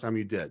was the last time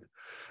you did?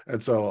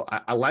 And so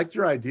I like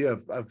your idea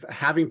of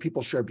having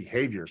people share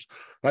behaviors.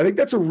 I think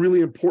that's a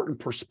really important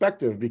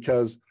perspective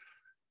because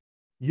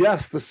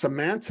yes, the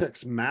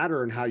semantics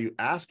matter in how you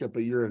ask it,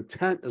 but your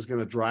intent is going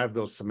to drive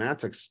those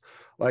semantics.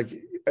 Like,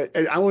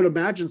 I would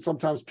imagine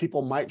sometimes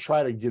people might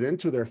try to get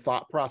into their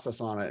thought process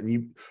on it.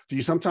 And do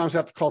you sometimes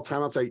have to call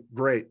time out and say,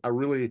 great, I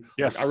read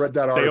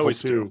that article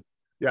too.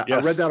 Yeah,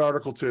 yes. I read that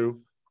article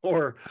too.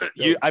 Or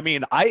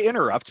I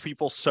interrupt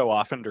people so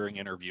often during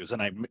interviews,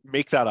 and I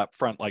make that up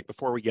front. Like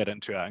before we get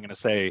into it, I'm going to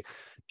say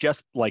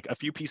just like a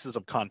few pieces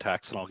of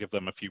context, and I'll give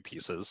them a few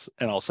pieces.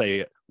 And I'll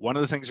say one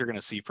of the things you're going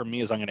to see from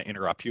me is I'm going to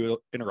interrupt you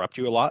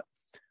a lot.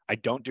 I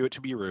don't do it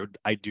to be rude.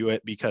 I do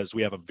it because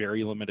we have a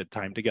very limited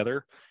time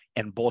together,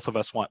 and both of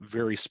us want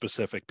very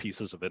specific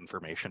pieces of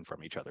information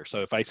from each other.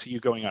 So if I see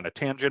you going on a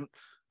tangent,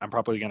 I'm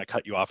probably going to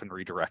cut you off and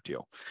redirect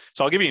you.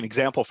 So I'll give you an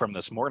example from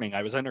this morning.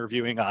 I was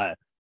interviewing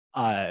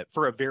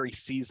for a very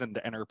seasoned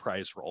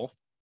enterprise role.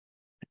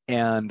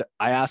 And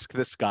I asked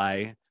this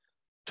guy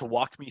to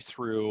walk me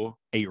through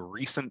a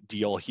recent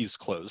deal he's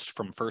closed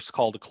from first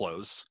call to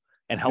close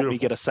and help me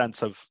get a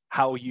sense of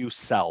how you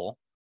sell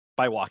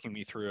by walking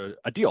me through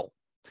a deal.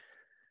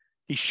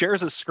 He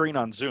shares his screen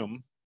on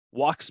Zoom,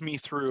 walks me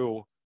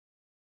through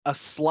a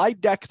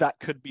slide deck that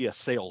could be a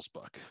sales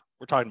book.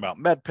 We're talking about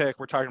MedPick,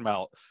 we're talking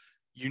about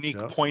unique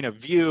point of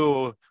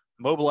view,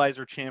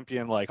 Mobilizer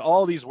Champion, like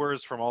all these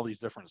words from all these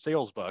different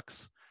sales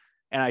books.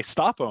 And I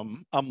stop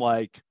him. I'm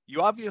like,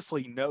 you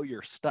obviously know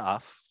your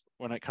stuff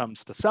when it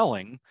comes to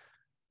selling.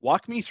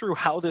 Walk me through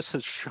how this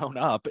has shown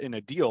up in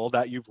a deal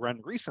that you've run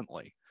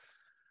recently.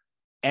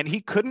 And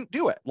he couldn't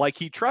do it. Like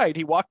he tried,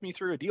 he walked me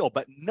through a deal,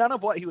 but none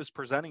of what he was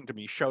presenting to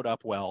me showed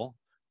up well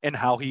in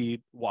how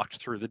he walked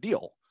through the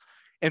deal.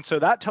 And so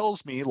that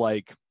tells me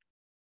like,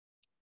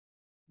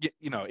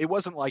 it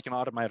wasn't like an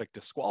automatic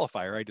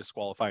disqualifier. I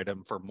disqualified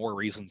him for more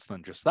reasons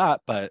than just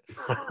that, but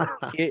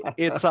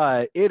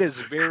it is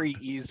very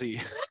easy.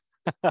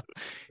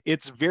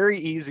 It's very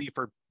easy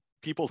for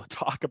people to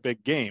talk a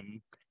big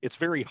game. It's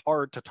very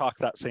hard to talk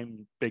that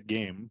same big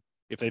game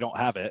if they don't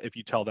have it. If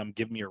you tell them,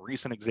 give me a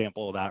recent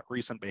example of that,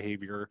 recent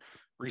behavior,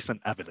 recent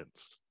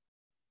evidence.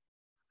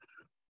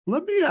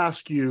 Let me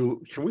ask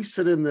you, can we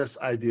sit in this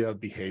idea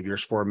of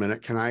behaviors for a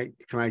minute? Can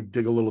I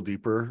dig a little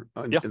deeper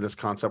in this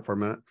concept for a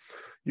minute?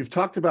 You've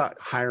talked about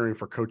hiring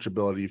for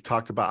coachability. You've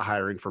talked about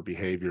hiring for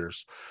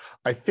behaviors.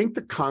 I think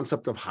the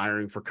concept of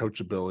hiring for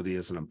coachability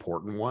is an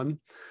important one.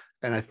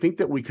 And I think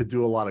that we could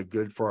do a lot of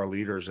good for our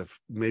leaders if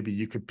maybe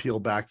you could peel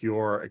back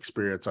your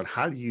experience on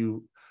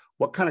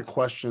what kind of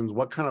questions,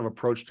 what kind of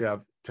approach do you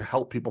have to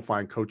help people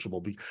find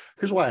coachable?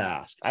 Here's why I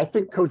ask. I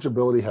think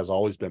coachability has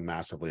always been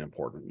massively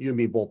important. You and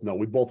me both know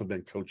we both have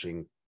been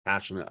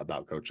passionate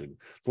about coaching.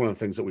 It's one of the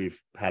things that we've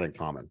had in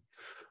common.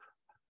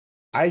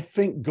 I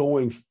think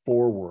going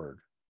forward,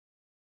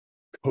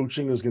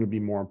 coaching is going to be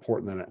more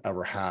important than it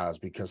ever has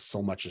because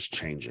so much is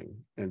changing,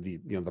 and the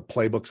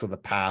playbooks of the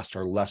past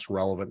are less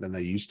relevant than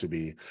they used to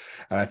be.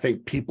 And I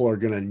think people are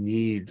going to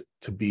need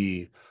to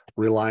be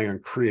relying on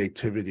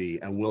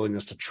creativity and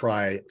willingness to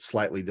try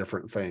slightly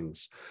different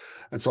things.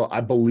 And so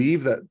I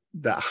believe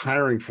that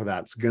hiring for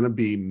that's going to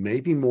be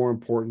maybe more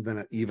important than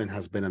it even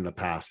has been in the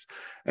past.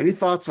 Any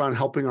thoughts on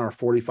helping our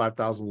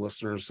 45,000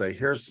 listeners say,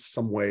 here's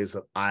some ways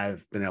that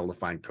I've been able to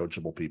find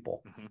coachable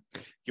people?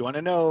 Mm-hmm. You want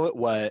to know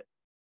what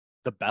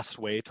the best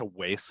way to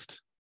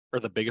waste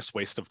or the biggest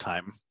waste of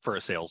time for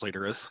a sales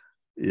leader is?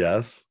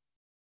 Yes.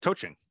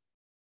 Coaching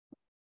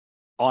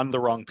on the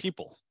wrong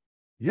people.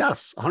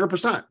 Yes,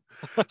 100%.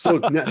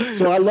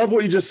 So I love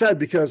what you just said,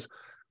 because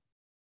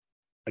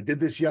I did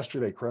this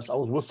yesterday, Chris. I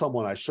was with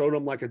someone. I showed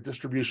them like a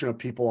distribution of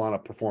people on a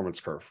performance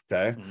curve.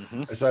 Okay.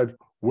 Mm-hmm. I said,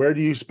 where do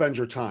you spend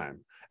your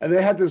time? And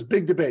they had this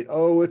big debate.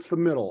 Oh, it's the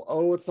middle.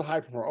 Oh, it's the high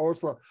performer. Oh,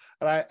 it's the,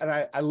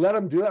 and I let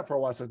them do that for a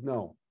while. I said,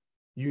 no,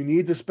 you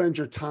need to spend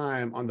your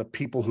time on the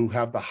people who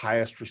have the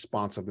highest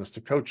responsiveness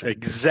to coaching.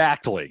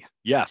 Exactly.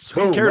 Yes.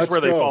 Who cares where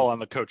they fall on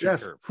the coaching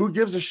curve? Who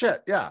gives a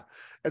shit? Yeah.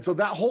 And so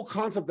that whole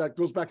concept that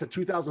goes back to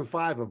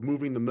 2005 of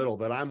moving the middle,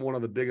 that I'm one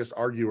of the biggest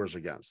arguers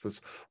against, this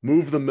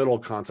move the middle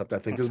concept, I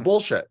think is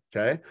bullshit.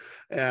 Okay.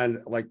 And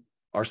like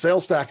our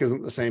sales stack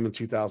isn't the same in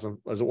 2000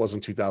 as it was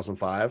in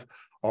 2005.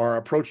 Our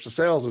approach to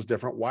sales is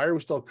different. Why are we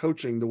still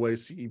coaching the way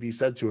CEB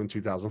said to in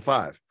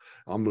 2005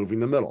 on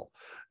moving the middle?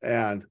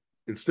 And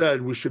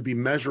instead, we should be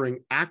measuring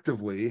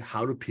actively,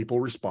 how do people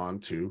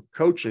respond to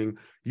coaching?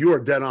 You are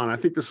dead on. I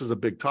think this is a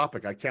big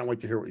topic. I can't wait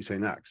to hear what you say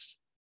next.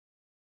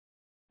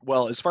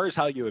 Well, as far as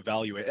how you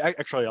evaluate,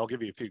 actually, I'll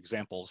give you a few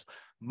examples.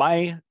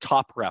 My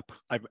top rep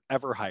I've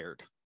ever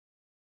hired,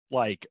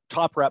 like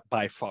top rep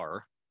by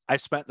far, I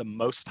spent the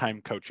most time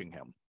coaching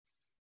him,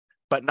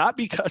 but not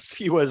because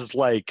he was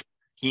like,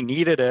 he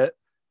needed it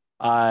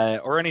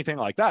or anything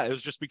like that. It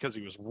was just because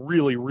he was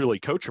really, really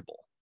coachable.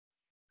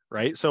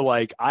 Right. So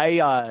like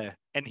and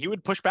he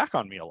would push back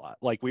on me a lot.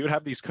 Like we would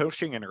have these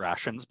coaching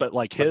interactions, but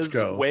like his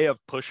way of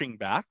pushing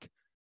back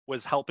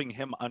was helping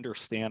him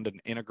understand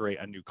and integrate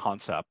a new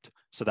concept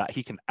so that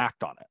he can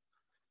act on it.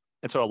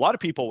 And so a lot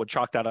of people would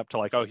chalk that up to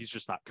like, oh, he's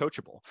just not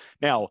coachable.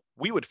 Now,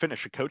 we would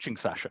finish a coaching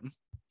session.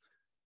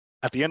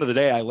 At the end of the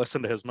day, I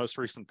listened to his most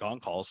recent Gong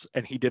calls,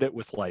 and he did it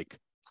with like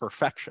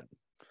perfection.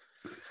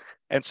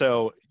 And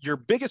so your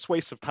biggest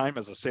waste of time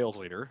as a sales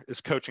leader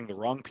is coaching the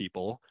wrong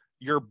people.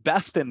 Your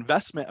best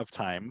investment of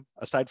time,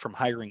 aside from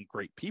hiring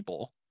great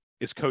people,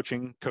 is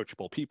coaching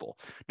coachable people.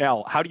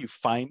 Now, how do you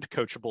find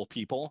coachable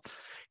people?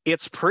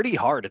 It's pretty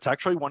hard. It's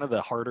actually one of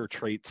the harder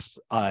traits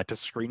to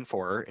screen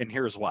for, and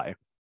here's why.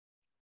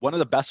 One of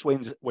the best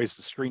ways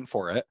to screen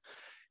for it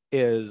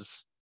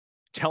is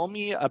tell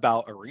me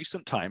about a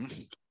recent time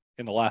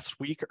in the last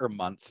week or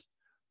month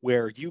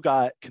where you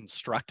got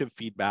constructive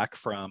feedback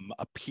from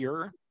a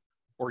peer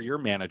or your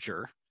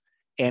manager,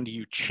 and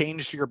you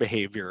changed your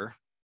behavior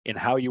in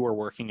how you were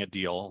working a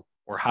deal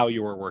or how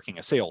you were working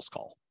a sales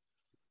call.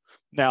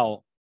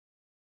 Now,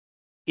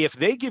 if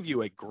they give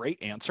you a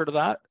great answer to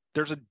that,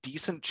 there's a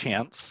decent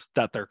chance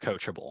that they're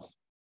coachable.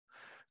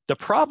 The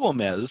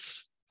problem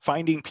is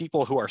finding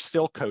people who are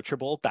still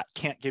coachable that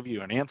can't give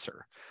you an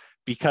answer.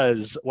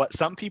 Because what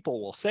some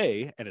people will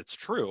say, and it's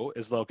true,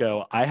 is they'll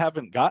go, I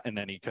haven't gotten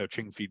any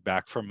coaching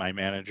feedback from my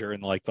manager in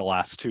like the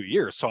last 2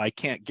 years, so I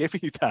can't give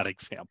you that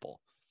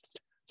example.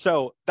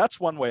 So that's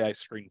one way I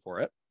screen for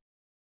it.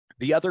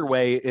 The other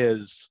way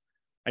is,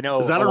 I know.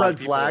 Is that a red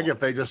flag if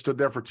they just stood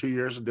there for 2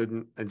 years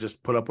and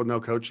just put up with no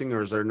coaching,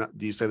 or is there not,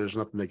 do you say there's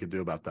nothing they could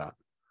do about that?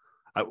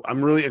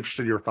 I'm really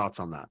interested in your thoughts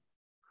on that.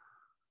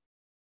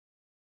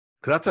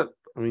 Because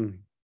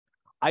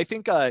I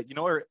think, you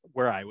know,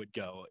 where I would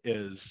go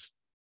is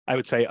I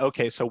would say,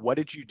 okay, so what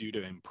did you do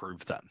to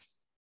improve then?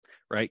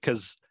 Right?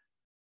 Because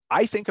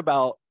I think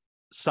about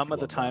some of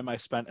the time I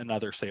spent in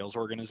other sales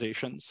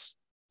organizations,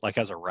 like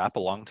as a rep a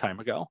long time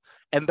ago.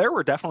 And there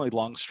were definitely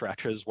long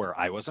stretches where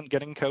I wasn't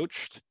getting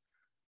coached,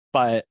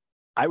 but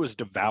I was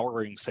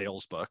devouring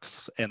sales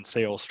books and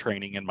sales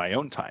training in my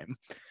own time.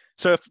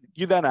 So if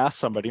you then ask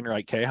somebody and you're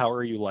like, okay, how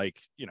are you like,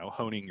 you know,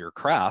 honing your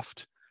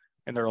craft?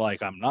 And they're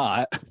like, I'm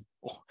not.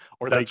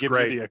 Or they give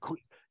you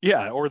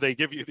or they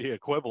give you the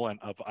equivalent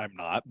of I'm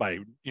not by,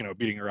 you know,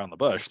 beating around the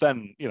bush,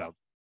 then, you know,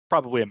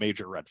 probably a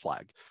major red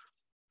flag.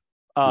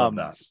 Love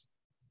that.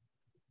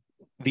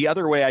 The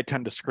other way I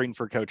tend to screen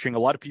for coaching, a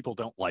lot of people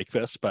don't like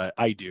this, but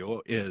I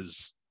do,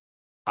 is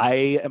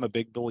I am a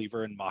big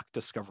believer in mock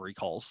discovery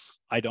calls.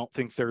 I don't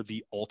think they're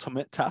the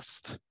ultimate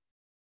test,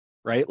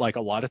 right? Like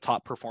a lot of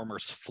top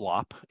performers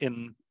flop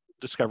in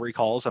discovery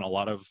calls, and a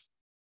lot of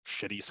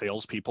shitty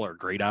salespeople are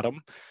great at them,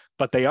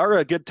 but they are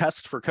a good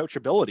test for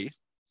coachability,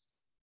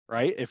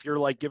 right? If you're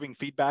like giving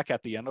feedback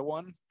at the end of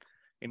one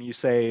and you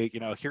say,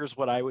 you know, here's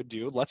what I would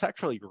do, let's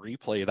actually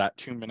replay that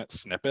 2-minute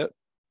snippet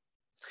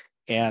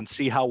and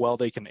see how well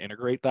they can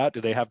integrate that.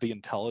 Do they have the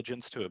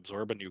intelligence to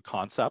absorb a new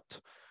concept?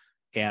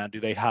 And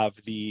do they have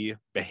the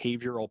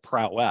behavioral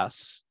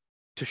prowess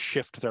to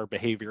shift their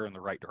behavior in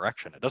the right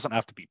direction? It doesn't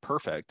have to be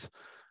perfect,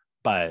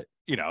 but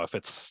you know,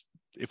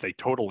 if they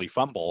totally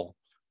fumble,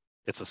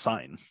 it's a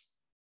sign.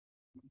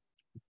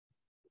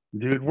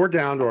 Dude, we're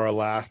down to our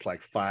last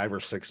like 5 or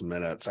 6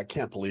 minutes. I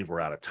can't believe we're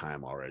out of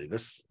time already.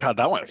 God,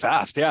 that went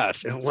fast. Yeah,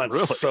 it went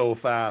really so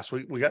fast.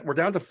 We're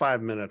down to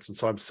 5 minutes, and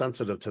so I'm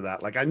sensitive to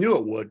that. Like I knew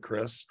it would,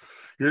 Chris.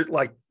 You're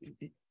like,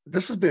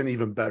 this has been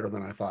even better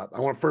than I thought.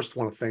 I want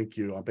to thank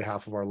you on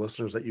behalf of our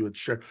listeners that you would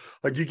share.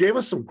 Like you gave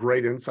us some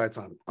great insights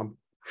on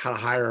how to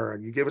hire,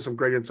 and you gave us some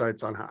great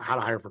insights on how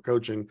to hire for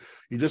coaching.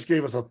 You just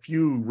gave us a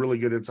few really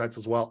good insights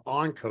as well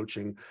on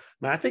coaching.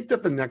 Now, I think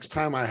that the next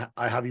time I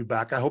have you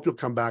back, I hope you'll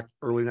come back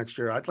early next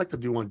year. I'd like to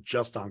do one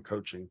just on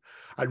coaching.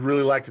 I'd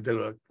really like to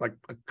do a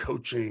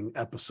coaching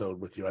episode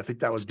with you. I think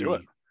that would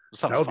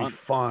be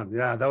fun.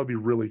 Yeah, that would be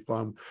really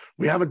fun.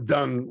 We haven't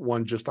done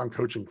one just on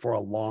coaching for a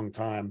long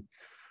time.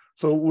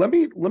 So let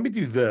me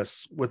do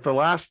this with the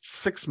last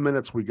 6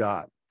 minutes we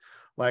got.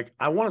 Like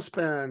I want to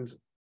spend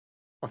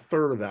a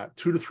third of that,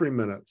 2 to 3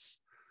 minutes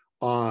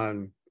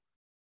on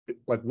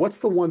like, what's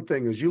the one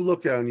thing as you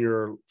look on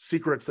your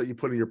secrets that you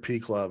put in your P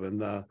Club and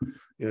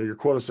your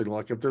quota signal,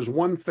 like if there's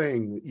one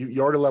thing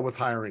you already led with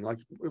hiring, like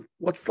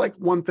what's like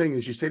one thing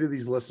as you say to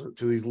these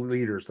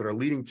leaders that are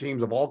leading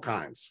teams of all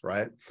kinds,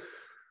 right?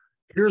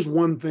 Here's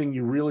one thing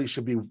you really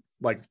should be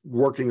like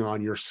working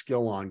on your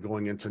skill on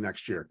going into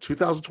next year.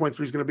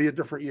 2023 is going to be a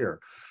different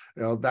year.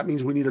 That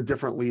means we need a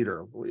different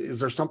leader. Is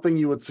there something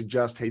you would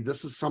suggest? Hey,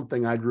 this is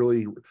something I'd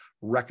really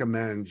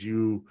recommend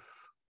you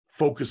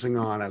focusing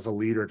on as a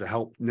leader to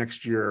help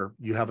next year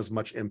you have as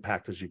much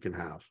impact as you can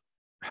have.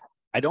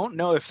 I don't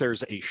know if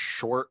there's a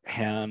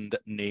shorthand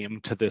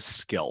name to this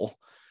skill.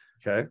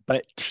 Okay.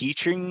 But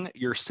teaching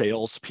your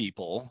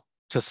salespeople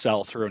to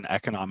sell through an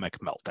economic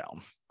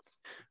meltdown,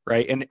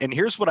 right? And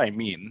here's what I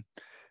mean.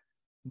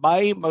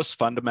 My most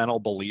fundamental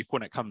belief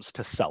when it comes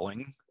to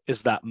selling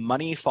is that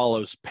money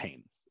follows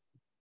pain.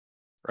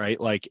 Right?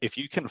 Like if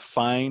you can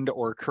find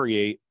or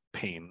create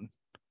pain,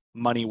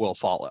 money will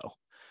follow.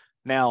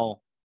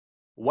 Now,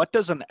 what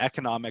does an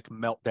economic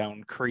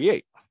meltdown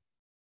create?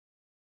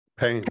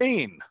 Pain.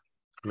 Pain.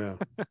 Yeah.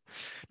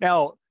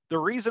 Now, the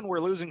reason we're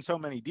losing so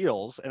many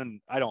deals, and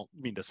I don't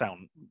mean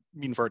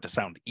for it to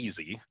sound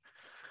easy,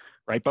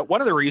 right? But one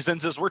of the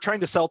reasons is we're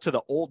trying to sell to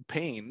the old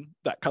pain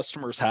that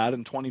customers had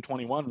in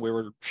 2021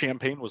 where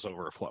champagne was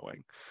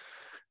overflowing.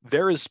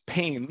 There is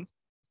pain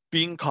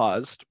being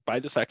caused by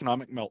this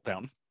economic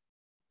meltdown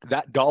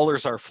that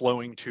dollars are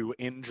flowing to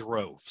in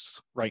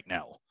droves right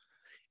now.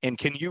 And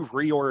can you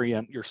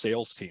reorient your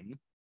sales team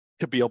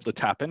to be able to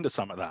tap into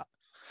some of that?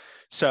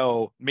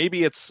 So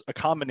maybe it's a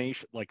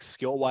combination, like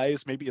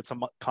skill-wise, maybe it's a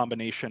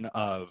combination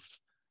of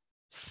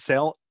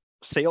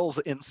sales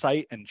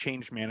insight and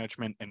change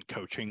management and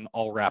coaching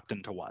all wrapped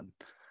into one.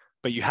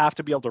 But you have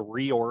to be able to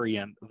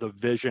reorient the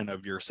vision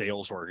of your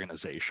sales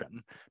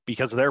organization,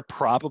 because they're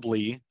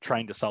probably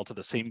trying to sell to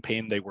the same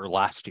pain they were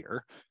last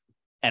year.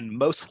 And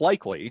most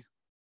likely,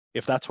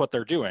 if that's what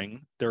they're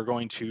doing, they're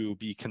going to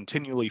be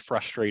continually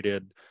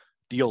frustrated,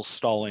 deals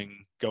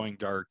stalling, going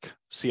dark,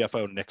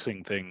 CFO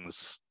nixing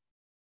things,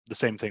 the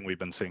same thing we've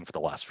been seeing for the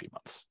last few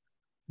months.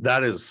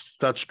 That is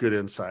such good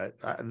insight.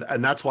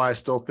 And that's why I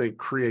still think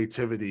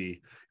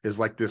creativity is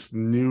like this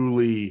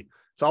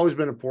it's always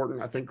been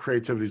important. I think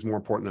creativity is more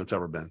important than it's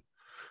ever been.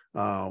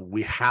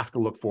 We have to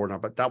look forward now,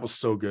 but that was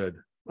so good,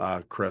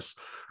 Chris.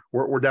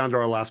 We're down to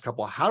our last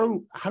couple.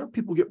 How do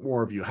people get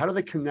more of you? How do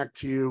they connect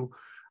to you?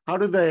 How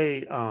do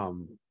they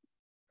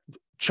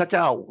check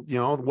out,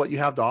 what you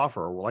have to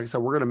offer? Like I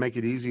said, we're going to make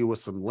it easy with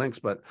some links,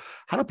 but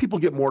how do people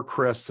get more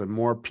Chris and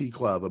more P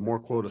Club and more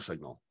Quota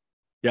Signal?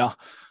 Yeah.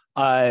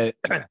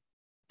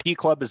 P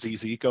Club is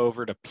easy. Go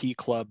over to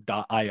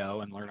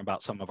pclub.io and learn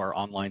about some of our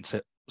online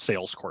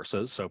sales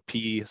courses. So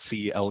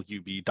pclub.io.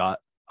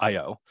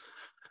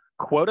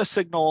 Quota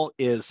Signal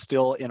is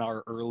still in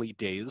our early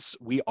days.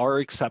 We are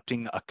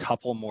accepting a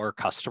couple more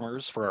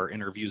customers for our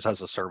interviews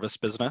as a service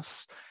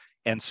business.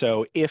 And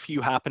so if you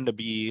happen to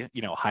be,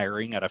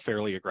 hiring at a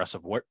fairly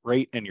aggressive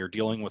rate and you're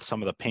dealing with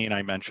some of the pain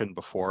I mentioned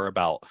before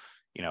about,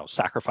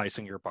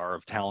 sacrificing your bar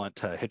of talent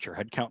to hit your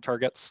headcount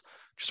targets,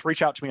 just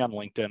reach out to me on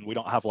LinkedIn. We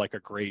don't have like a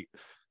great,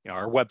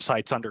 our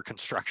website's under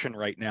construction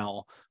right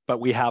now, but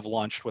we have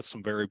launched with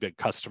some very big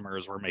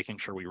customers. We're making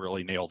sure we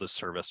really nail this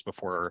service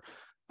before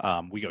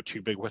we go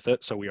too big with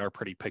it. So we are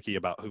pretty picky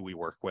about who we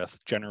work with.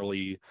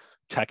 Generally,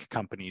 tech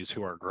companies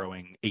who are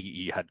growing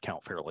AE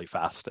headcount fairly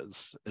fast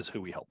is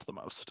who we help the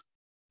most.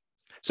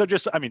 So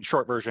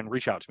short version,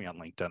 reach out to me on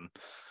LinkedIn.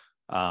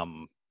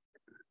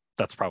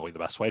 That's probably the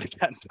best way to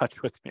get in touch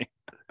with me.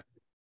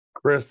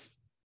 Chris,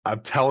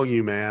 I'm telling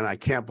you, man, I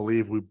can't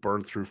believe we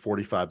burned through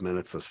 45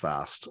 minutes this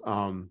fast.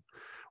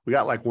 We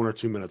got like 1 or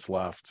 2 minutes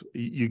left.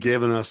 You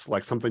given us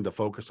like something to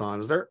focus on.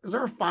 Is there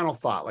a final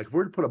thought? Like if we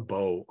were to put a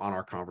bow on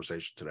our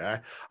conversation today,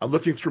 I'm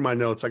looking through my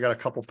notes. I got a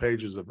couple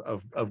pages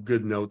of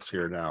good notes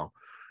here now.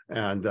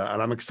 And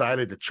I'm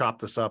excited to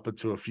chop this up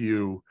into a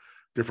few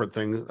different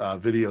things,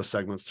 video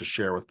segments to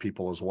share with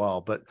people as well.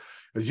 But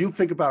as you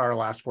think about our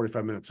last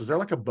 45 minutes, is there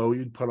like a bow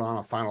you'd put on,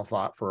 a final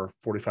thought for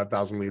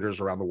 45,000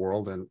 leaders around the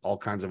world in all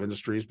kinds of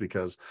industries?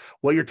 Because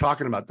what you're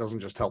talking about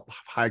doesn't just help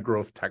high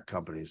growth tech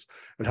companies,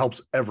 it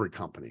helps every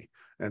company.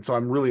 And so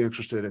I'm really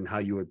interested in how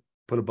you would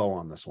put a bow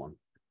on this one.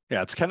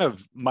 Yeah, it's kind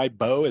of, my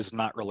bow is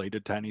not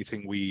related to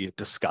anything we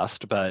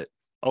discussed, but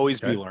always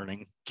be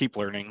learning, keep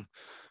learning,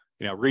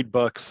 read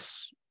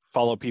books,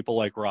 follow people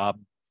like Rob,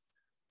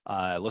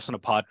 listen to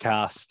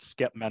podcasts,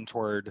 get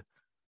mentored.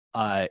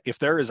 If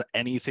there is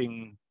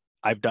anything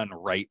I've done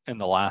right in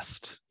the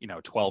last,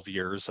 12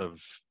 years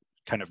of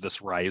kind of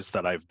this rise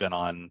that I've been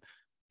on,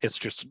 it's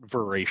just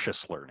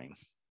voracious learning.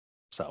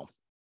 So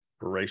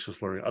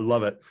voracious learning. I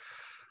love it.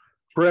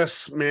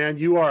 Chris, man,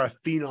 you are a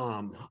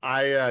phenom.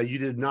 You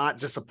did not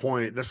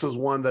disappoint. This is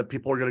one that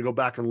people are going to go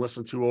back and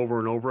listen to over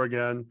and over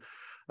again.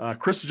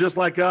 Chris is just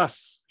like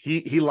us.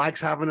 He likes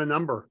having a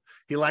number.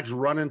 He likes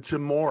running to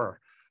more.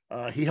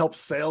 He helps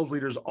sales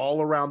leaders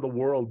all around the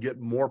world get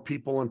more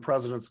people in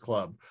President's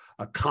Club,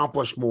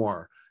 accomplish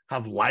more,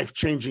 have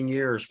life-changing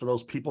years for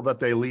those people that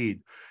they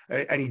lead.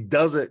 And he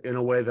does it in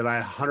a way that I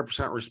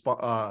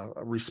 100%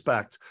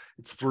 respect.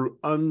 It's through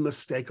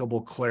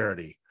unmistakable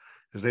clarity.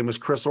 His name is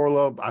Chris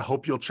Orlob. I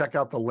hope you'll check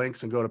out the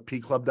links and go to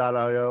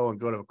pclub.io and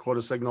go to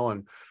Quota Signal.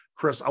 And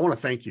Chris, I want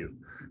to thank you.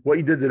 What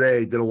you did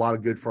today did a lot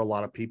of good for a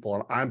lot of people.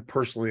 And I'm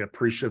personally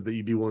appreciative that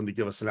you'd be willing to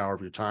give us an hour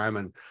of your time.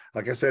 And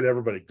like I said,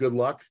 everybody, good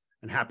luck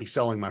and happy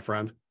selling, my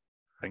friend.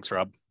 Thanks,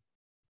 Rob.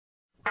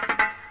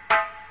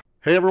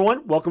 Hey,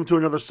 everyone. Welcome to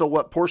another So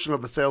What portion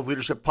of the Sales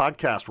Leadership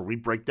Podcast, where we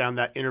break down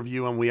that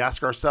interview and we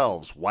ask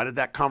ourselves, why did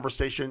that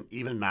conversation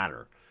even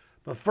matter?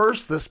 But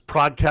first, this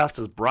podcast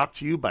is brought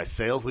to you by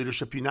Sales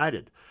Leadership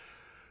United.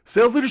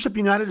 Sales Leadership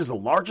United is the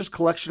largest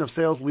collection of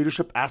sales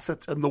leadership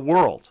assets in the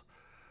world.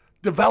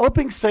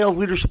 Developing sales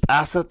leadership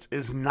assets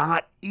is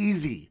not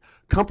easy.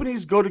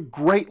 Companies go to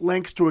great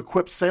lengths to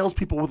equip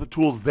salespeople with the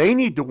tools they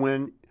need to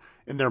win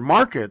in their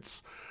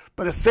markets,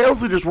 but as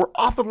sales leaders, we're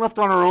often left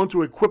on our own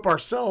to equip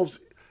ourselves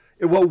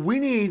in what we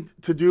need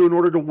to do in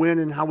order to win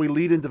and how we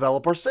lead and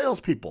develop our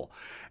salespeople.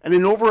 And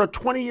in over a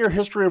 20-year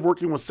history of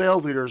working with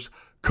sales leaders,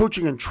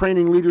 coaching and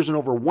training leaders in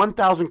over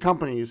 1,000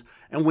 companies,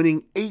 and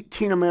winning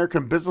 18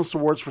 American Business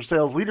Awards for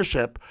sales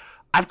leadership,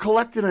 I've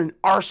collected an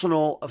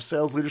arsenal of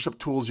sales leadership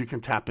tools you can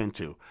tap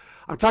into.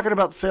 I'm talking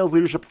about sales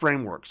leadership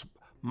frameworks,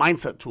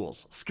 mindset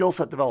tools, skill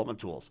set development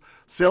tools,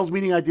 sales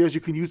meeting ideas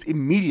you can use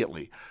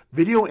immediately,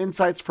 video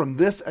insights from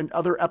this and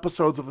other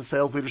episodes of the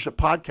Sales Leadership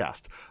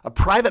Podcast, a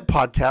private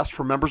podcast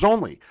for members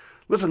only.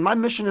 Listen, my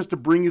mission is to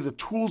bring you the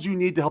tools you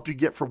need to help you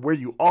get from where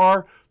you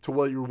are to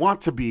where you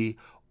want to be,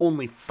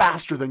 only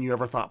faster than you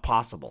ever thought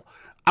possible.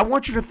 I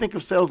want you to think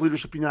of Sales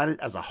Leadership United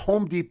as a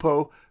Home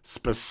Depot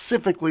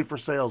specifically for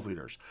sales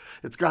leaders.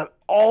 It's got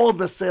all of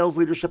the sales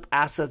leadership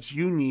assets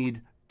you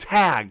need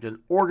tagged and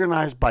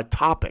organized by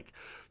topic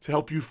to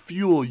help you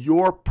fuel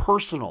your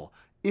personal,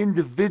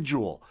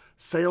 individual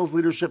sales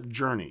leadership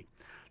journey.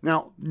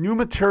 Now, new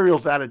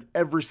materials added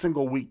every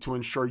single week to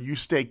ensure you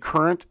stay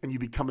current and you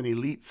become an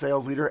elite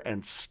sales leader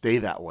and stay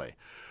that way.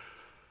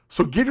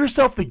 So give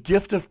yourself the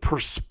gift of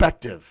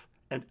perspective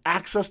and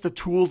access to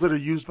tools that are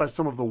used by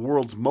some of the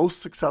world's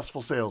most successful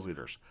sales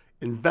leaders.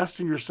 Invest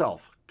in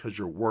yourself because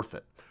you're worth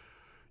it.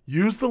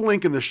 Use the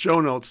link in the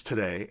show notes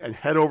today and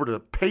head over to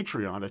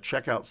Patreon to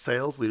check out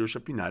Sales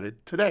Leadership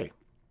United today.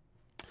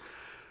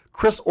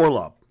 Chris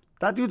Orlob,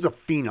 that dude's a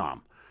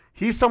phenom.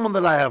 He's someone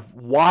that I have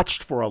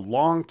watched for a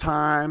long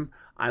time.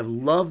 I've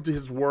loved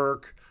his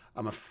work.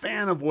 I'm a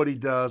fan of what he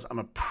does. I'm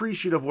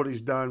appreciative of what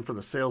he's done for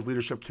the sales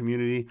leadership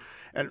community.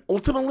 And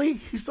ultimately,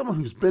 he's someone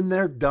who's been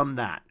there, done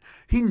that.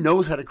 He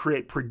knows how to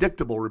create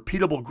predictable,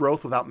 repeatable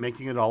growth without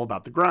making it all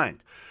about the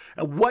grind.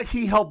 And what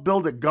he helped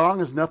build at Gong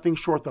is nothing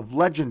short of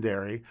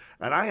legendary.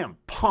 And I am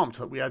pumped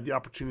that we had the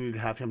opportunity to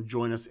have him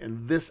join us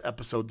in this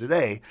episode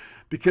today,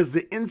 because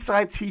the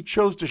insights he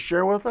chose to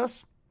share with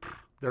us,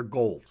 they're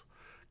gold.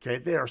 Okay,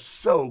 they are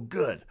so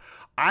good.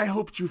 I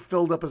hoped you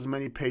filled up as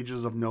many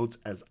pages of notes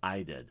as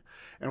I did.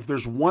 And if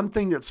there's one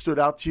thing that stood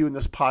out to you in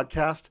this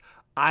podcast,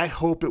 I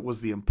hope it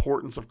was the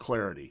importance of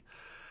clarity.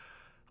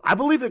 I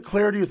believe that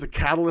clarity is the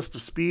catalyst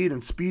of speed,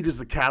 and speed is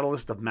the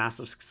catalyst of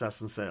massive success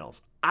in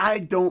sales. I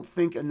don't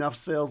think enough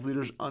sales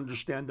leaders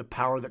understand the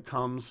power that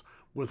comes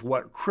with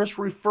what Chris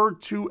referred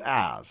to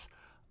as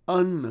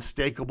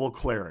unmistakable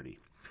clarity.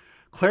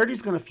 Clarity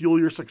is going to fuel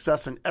your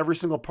success in every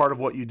single part of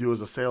what you do as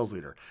a sales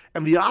leader.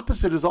 And the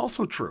opposite is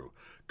also true.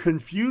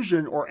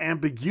 Confusion or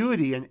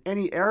ambiguity in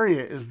any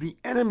area is the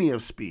enemy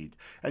of speed,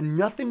 and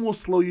nothing will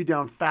slow you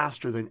down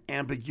faster than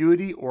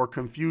ambiguity or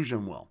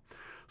confusion will.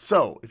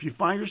 So, if you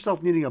find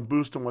yourself needing a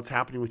boost in what's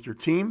happening with your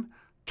team,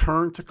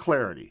 turn to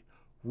clarity,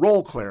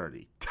 role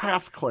clarity,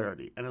 task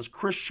clarity, and as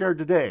Chris shared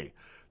today,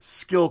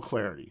 skill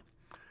clarity.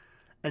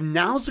 And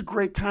now's a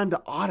great time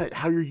to audit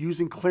how you're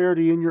using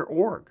clarity in your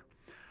org.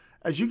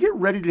 As you get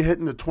ready to hit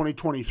into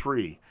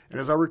 2023, and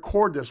as I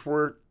record this,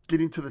 we're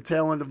getting to the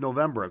tail end of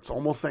November. It's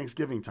almost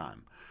Thanksgiving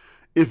time.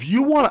 If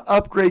you want to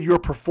upgrade your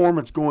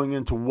performance going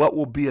into what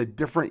will be a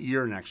different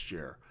year next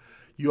year,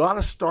 you ought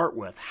to start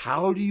with,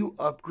 how do you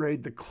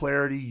upgrade the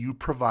clarity you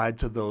provide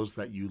to those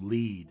that you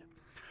lead?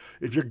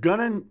 If you're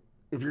going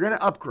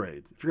to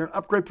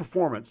upgrade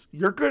performance,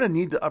 you're going to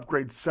need to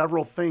upgrade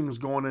several things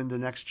going into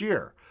next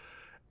year.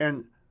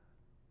 And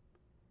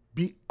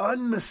be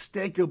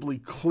unmistakably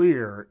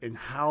clear in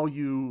how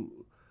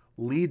you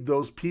lead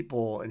those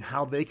people and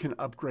how they can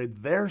upgrade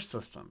their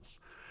systems.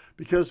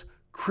 Because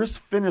Chris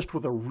finished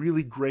with a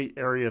really great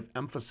area of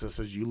emphasis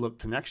as you look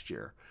to next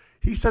year.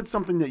 He said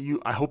something that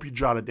I hope you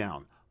jotted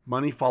down.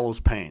 Money follows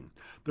pain.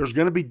 There's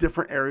going to be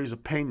different areas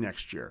of pain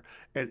next year,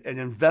 and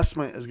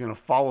investment is going to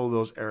follow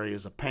those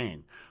areas of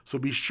pain. So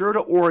be sure to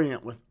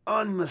orient with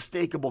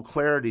unmistakable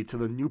clarity to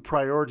the new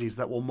priorities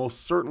that will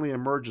most certainly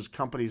emerge as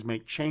companies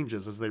make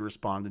changes as they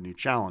respond to new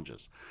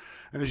challenges.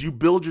 And as you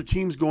build your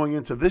teams going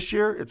into this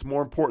year, it's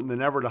more important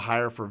than ever to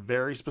hire for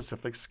very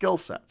specific skill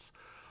sets.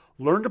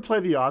 Learn to play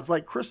the odds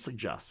like Chris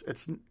suggests.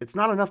 It's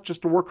not enough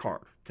just to work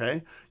hard,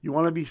 okay? You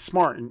want to be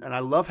smart, and I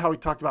love how he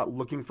talked about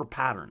looking for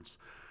patterns.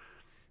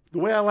 The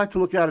way I like to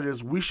look at it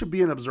is we should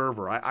be an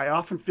observer. I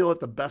often feel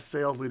that the best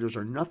sales leaders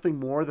are nothing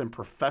more than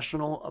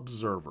professional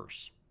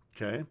observers,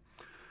 okay?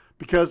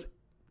 Because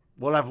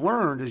what I've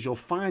learned is you'll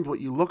find what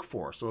you look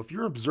for. So if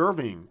you're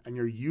observing and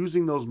you're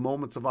using those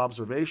moments of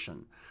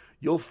observation,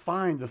 you'll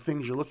find the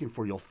things you're looking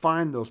for. You'll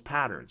find those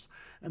patterns.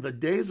 And the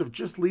days of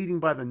just leading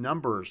by the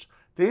numbers,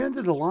 they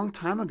ended a long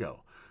time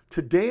ago.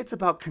 Today, it's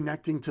about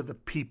connecting to the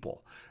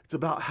people. It's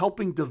about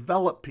helping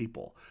develop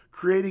people,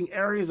 creating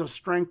areas of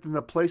strength in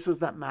the places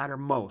that matter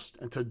most.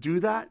 And to do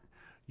that,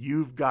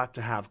 you've got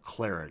to have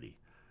clarity,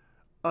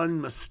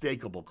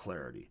 unmistakable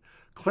clarity.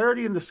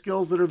 Clarity in the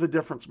skills that are the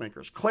difference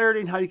makers. Clarity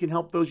in how you can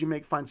help those you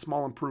make find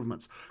small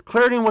improvements.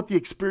 Clarity in what the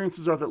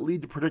experiences are that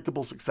lead to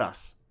predictable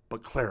success.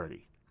 But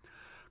clarity.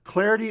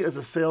 Clarity is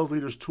a sales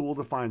leader's tool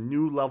to find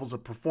new levels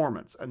of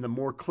performance, and the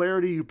more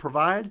clarity you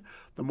provide,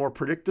 the more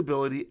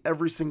predictability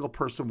every single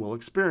person will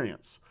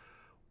experience.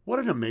 What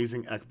an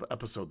amazing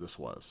episode this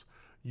was.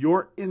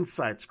 Your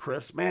insights,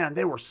 Chris, man,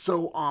 they were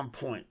so on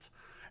point.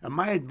 And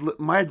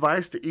my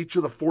advice to each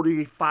of the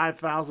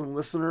 45,000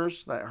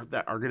 listeners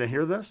that are going to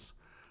hear this,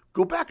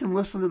 go back and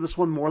listen to this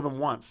one more than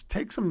once.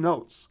 Take some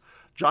notes.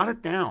 Jot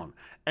it down.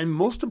 And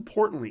most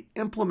importantly,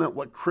 implement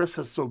what Chris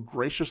has so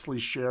graciously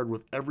shared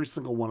with every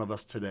single one of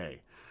us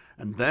today.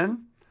 And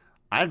then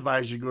I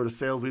advise you go to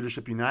Sales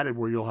Leadership United,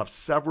 where you'll have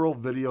several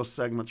video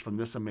segments from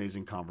this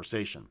amazing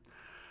conversation.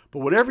 But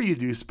whatever you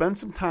do, spend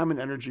some time and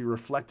energy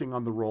reflecting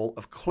on the role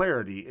of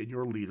clarity in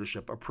your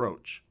leadership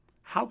approach.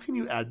 How can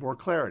you add more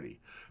clarity?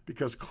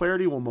 Because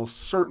clarity will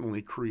most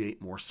certainly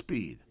create more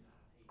speed.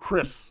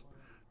 Chris,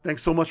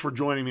 thanks so much for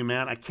joining me,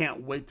 man. I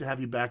can't wait to have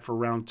you back for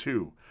round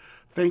 2.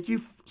 Thank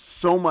you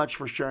so much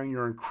for sharing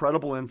your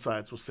incredible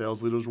insights with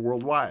sales leaders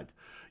worldwide.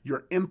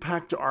 Your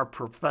impact to our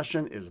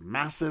profession is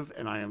massive,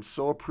 and I am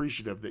so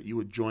appreciative that you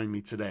would join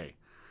me today.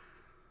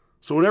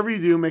 So whatever you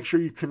do, make sure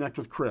you connect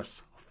with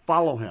Chris.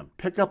 Follow him.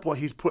 Pick up what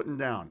he's putting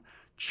down.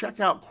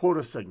 Check out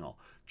Quota Signal.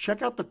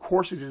 Check out the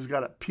courses he's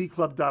got at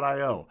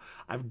pclub.io.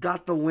 I've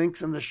got the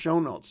links in the show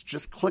notes.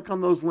 Just click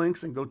on those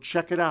links and go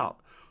check it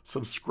out.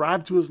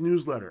 Subscribe to his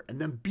newsletter, and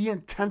then be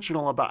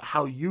intentional about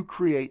how you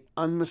create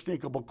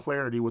unmistakable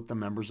clarity with the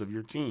members of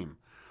your team.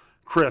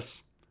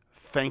 Chris,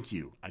 thank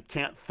you. I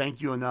can't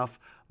thank you enough.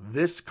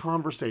 This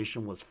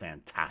conversation was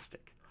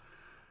fantastic.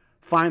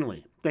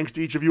 Finally, thanks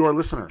to each of you, our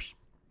listeners.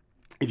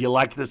 If you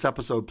liked this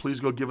episode, please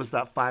go give us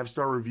that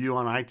 5-star review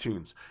on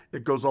iTunes.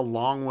 It goes a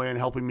long way in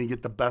helping me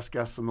get the best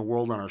guests in the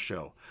world on our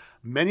show.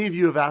 Many of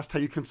you have asked how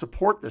you can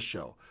support this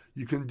show.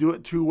 You can do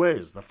it 2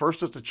 ways. The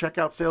first is to check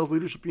out Sales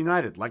Leadership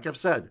United. Like I've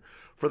said,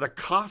 for the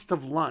cost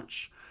of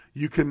lunch,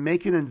 you can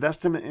make an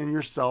investment in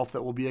yourself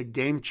that will be a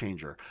game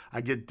changer. I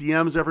get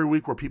DMs every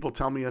week where people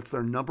tell me it's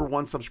their number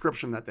 1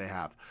 subscription that they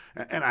have.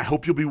 And I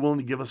hope you'll be willing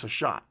to give us a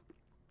shot.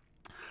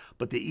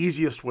 But the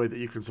easiest way that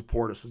you can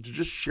support us is to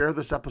just share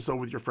this episode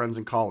with your friends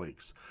and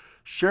colleagues.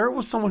 Share it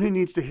with someone who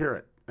needs to hear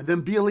it. And then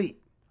be elite.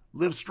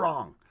 Live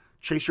strong.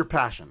 Chase your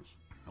passions.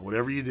 And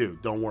whatever you do,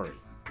 don't worry.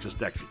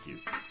 Just execute,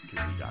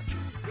 because we got you.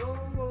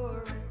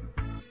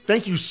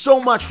 Thank you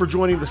so much for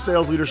joining the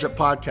Sales Leadership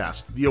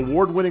Podcast, the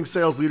award-winning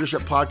sales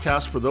leadership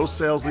podcast for those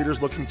sales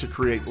leaders looking to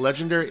create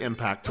legendary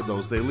impact to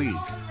those they lead.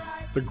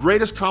 The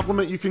greatest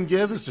compliment you can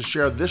give is to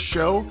share this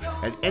show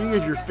and any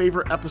of your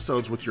favorite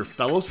episodes with your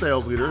fellow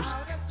sales leaders,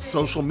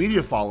 social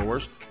media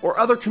followers, or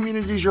other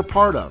communities you're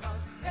part of.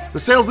 The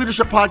Sales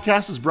Leadership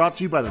Podcast is brought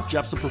to you by the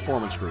Jepson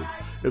Performance Group.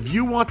 If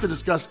you want to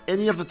discuss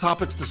any of the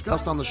topics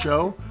discussed on the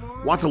show,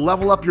 want to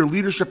level up your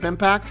leadership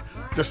impact,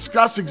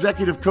 discuss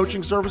executive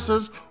coaching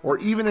services, or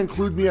even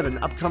include me at an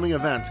upcoming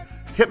event,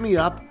 hit me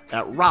up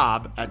at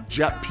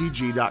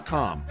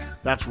rob@jetpg.com.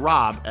 That's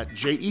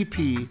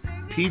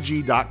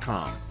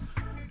rob@jetpg.com.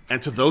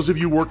 And to those of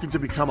you working to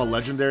become a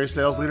legendary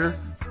sales leader,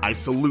 I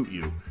salute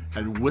you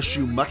and wish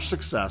you much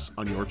success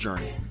on your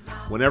journey.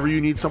 Whenever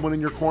you need someone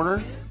in your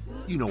corner,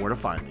 you know where to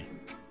find me.